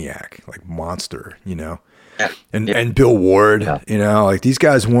maniac, like monster, you know? and Bill Ward, you know, like these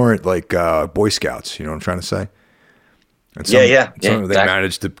guys weren't like Boy Scouts, you know what I'm trying to say? And some, they exactly.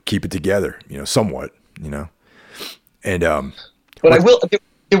 managed to keep it together, you know, somewhat, you know. And but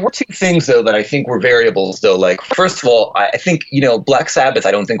there were two things though that I think were variables though. Like first of all, I think, you know, Black Sabbath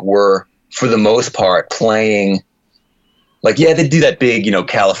I don't think were for the most part playing like, yeah, they do that big, you know,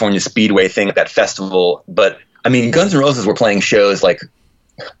 California Speedway thing at that festival, but I mean Guns N' Roses were playing shows like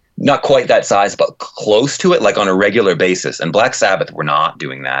not quite that size, but close to it, like on a regular basis. And Black Sabbath were not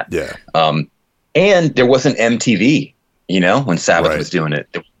doing that. Yeah. And there wasn't MTV, you know, when Sabbath was doing it.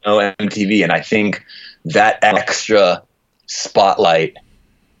 There was no MTV. And I think that extra spotlight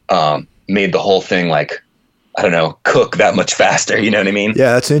made the whole thing like, I don't know, cook that much faster. You know what I mean?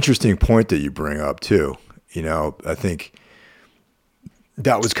 Yeah, that's an interesting point that you bring up too. You know, I think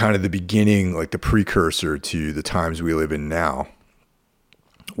that was kind of the beginning, like the precursor to the times we live in now,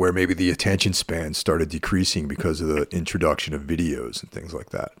 where maybe the attention span started decreasing because of the introduction of videos and things like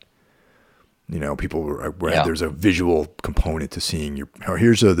that. You know, people were there's a visual component to seeing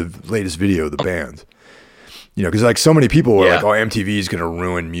here's the latest video of the band. You know, because like so many people were like, oh, MTV is going to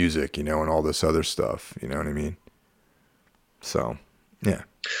ruin music, you know, and all this other stuff. You know what I mean? So, yeah.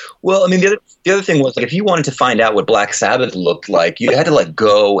 Well, I mean, the other thing was like, if you wanted to find out what Black Sabbath looked like, you had to like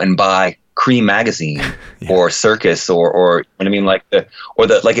go and buy Cream magazine or Circus or what I mean, like it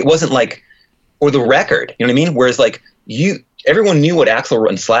wasn't like, or the record, you know what I mean? Whereas like everyone knew what Axl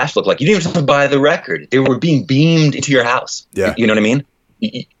and Slash looked like. You didn't even have to buy the record. They were being beamed into your house. Yeah. You know what I mean?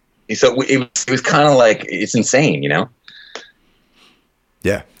 So it was kind of like, it's insane, you know?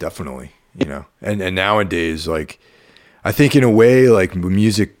 Yeah, definitely. You know, and nowadays, like, I think in a way, like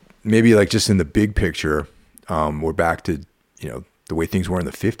music, maybe like just in the big picture, we're back to, you know, the way things were in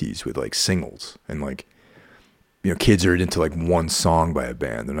the 50s with like singles and like, you know, kids are into like one song by a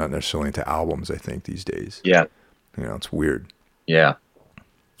band. They're not necessarily into albums, I think, these days. Yeah. You know, it's weird. Yeah.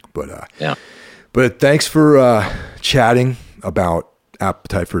 But thanks for chatting about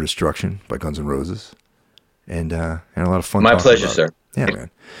Appetite for Destruction by Guns N' Roses. And a lot of fun. My pleasure, sir. Yeah, man.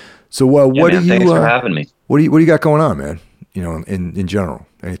 So what do you thanks for having me. What do you got going on, man? You know, in general,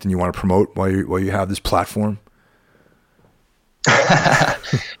 anything you want to promote while you have this platform?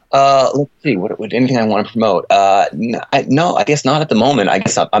 Let's see. What anything I want to promote? No, I guess not at the moment. I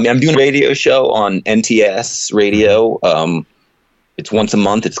guess I'm doing a radio show on NTS Radio. It's once a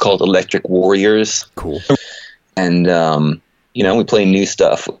month. It's called Electric Warriors. Cool. And you know, we play new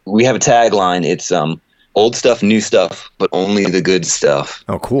stuff. We have a tagline. It's old stuff, new stuff, but only the good stuff.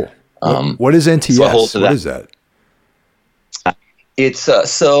 Oh, cool. What is NTS? So what is that? It's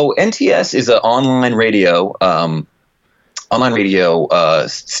so NTS is an online radio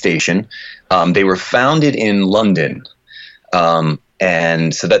station. They were founded in London,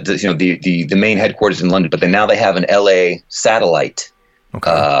 and so that, you know, the main headquarters in London, but then now they have an LA satellite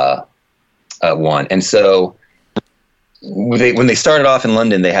one, and so when they started off in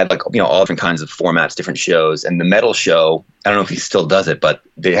London, they had like, you know, all different kinds of formats, different shows, and the metal show, I don't know if he still does it, but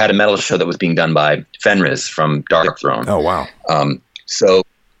they had a metal show that was being done by Fenriz from Dark Throne. Oh wow! So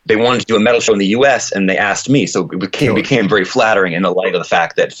they wanted to do a metal show in the U.S. and they asked me, so it became very flattering in the light of the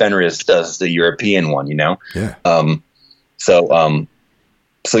fact that Fenriz does the European one, you know. Yeah. So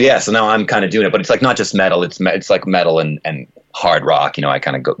now I'm kind of doing it, but it's like not just metal; it's like metal and hard rock. You know, I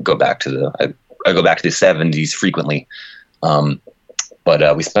kind of go back to I go back to the 70s frequently.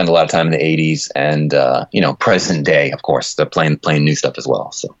 But we spend a lot of time in the 80s and, you know, present day, of course, they're playing new stuff as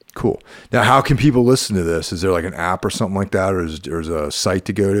well. So cool. Now, how can people listen to this? Is there like an app or something like that, or is a site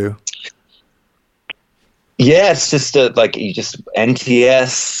to go to? Yeah, it's just like you just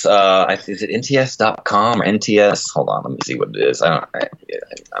NTS. Is it NTS.com or NTS? Hold on, let me see what it is.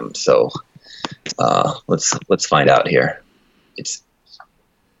 I'm so. Let's find out here. It's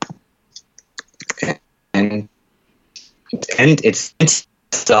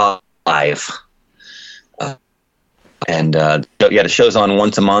live. The show's on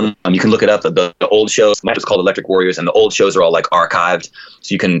once a month. You can look it up. The old shows, mine was called Electric Warriors, and the old shows are all like archived,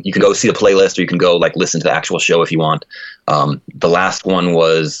 so you can go see the playlist, or you can go like listen to the actual show if you want. The last one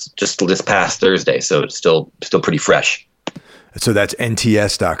was just this past Thursday, so it's still pretty fresh. So that's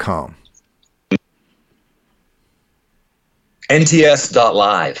NTS.com.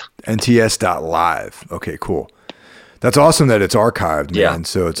 NTS.live. NTS.live. Okay, cool. That's awesome that it's archived, man. Yeah.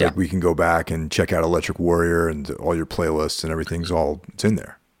 So it's like we can go back and check out Electric Warrior and all your playlists and everything's it's in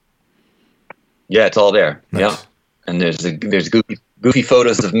there. Yeah, it's all there. Nice. Yeah. And there's goofy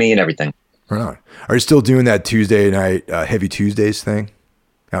photos of me and everything. Right on. Are you still doing that Tuesday night Heavy Tuesdays thing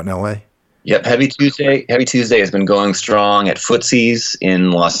out in LA? Yep, Heavy Tuesday has been going strong at Footsie's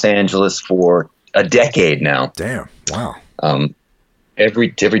in Los Angeles for a decade now. Damn! Wow.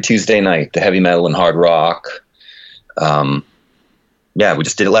 Every Tuesday night, the heavy metal and hard rock. Yeah, we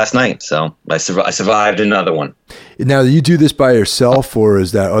just did it last night, so I survived another one. Now, do you do this by yourself, or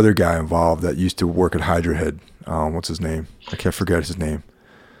is that other guy involved that used to work at Hydra Head? What's his name? I can't forget his name.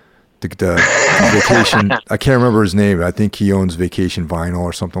 The Vacation. I can't remember his name. I think he owns Vacation Vinyl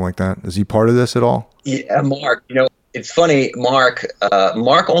or something like that. Is he part of this at all? Yeah, Mark. It's funny. Mark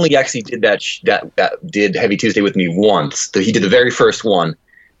only actually did that did Heavy Tuesday with me once. He did the very first one,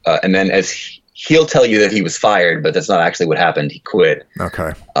 and then he'll tell you that he was fired, but that's not actually what happened. He quit.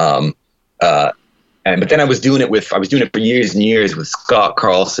 Okay. But then I was doing it for years and years with Scott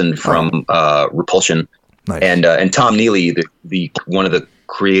Carlson from Repulsion, Nice. and Tom Neely, the one of the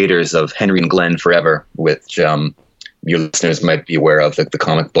creators of Henry and Glenn Forever, which your listeners might be aware of, the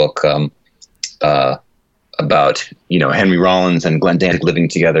comic book about Henry Rollins and Glenn Danzig living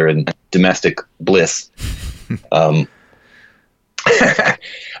together in domestic bliss. But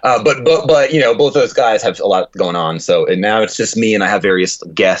both those guys have a lot going on. So and now it's just me, and I have various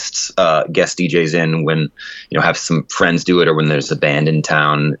guest DJs in when have some friends do it, or when there's a band in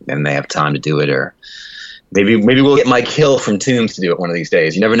town and they have time to do it, or maybe we'll get Mike Hill from Tombs to do it one of these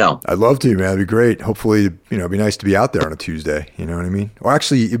days. You never know. I'd love to, man. It'd be great. Hopefully, it'd be nice to be out there on a Tuesday. You know what I mean? Or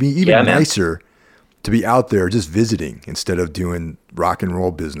actually, it'd be even nicer to be out there just visiting instead of doing rock and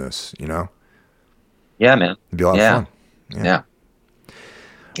roll business. Yeah, man. It'd be a lot of fun. Yeah.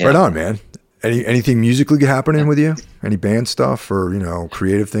 Right on, man. Anything musically happening with you? Any band stuff or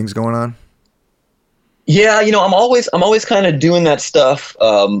creative things going on? Yeah, I'm always kind of doing that stuff,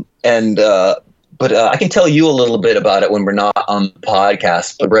 but I can tell you a little bit about it when we're not on the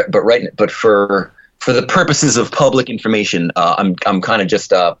podcast. But for the purposes of public information, I'm kind of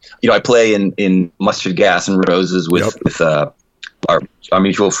just I play in Mustard Gas and Roses with our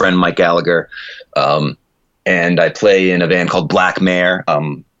mutual friend Mike Gallagher. And I play in a band called Black Mare.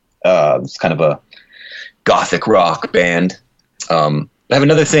 It's kind of a gothic rock band. I have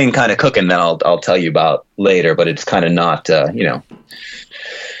another thing kind of cooking that I'll tell you about later, but it's kind of not,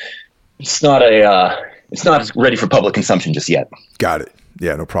 it's not ready for public consumption just yet. Got it.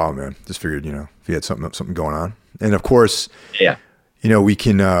 Yeah, no problem, man. Just figured, if you had something going on. And of course, we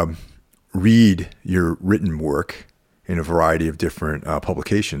can read your written work in a variety of different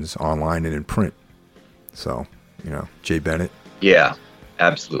publications, online and in print. So, Jay Bennett. Yeah,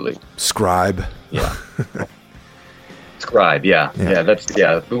 absolutely. Scribe. Yeah. Scribe. Yeah.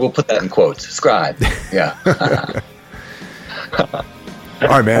 We'll put that in quotes. Scribe. Yeah. All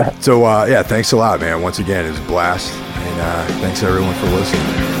right, man. So, thanks a lot, man. Once again, it was a blast. And thanks everyone for listening.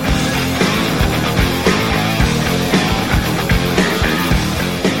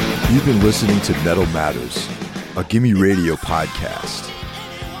 You've been listening to Metal Matters, a Gimme Radio podcast.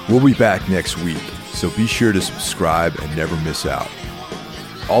 We'll be back next week, so be sure to subscribe and never miss out.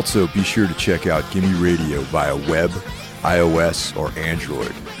 Also, be sure to check out Gimme Radio via web, iOS, or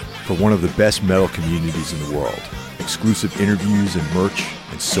Android for one of the best metal communities in the world. Exclusive interviews and merch,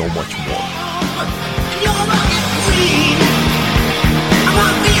 and so much more.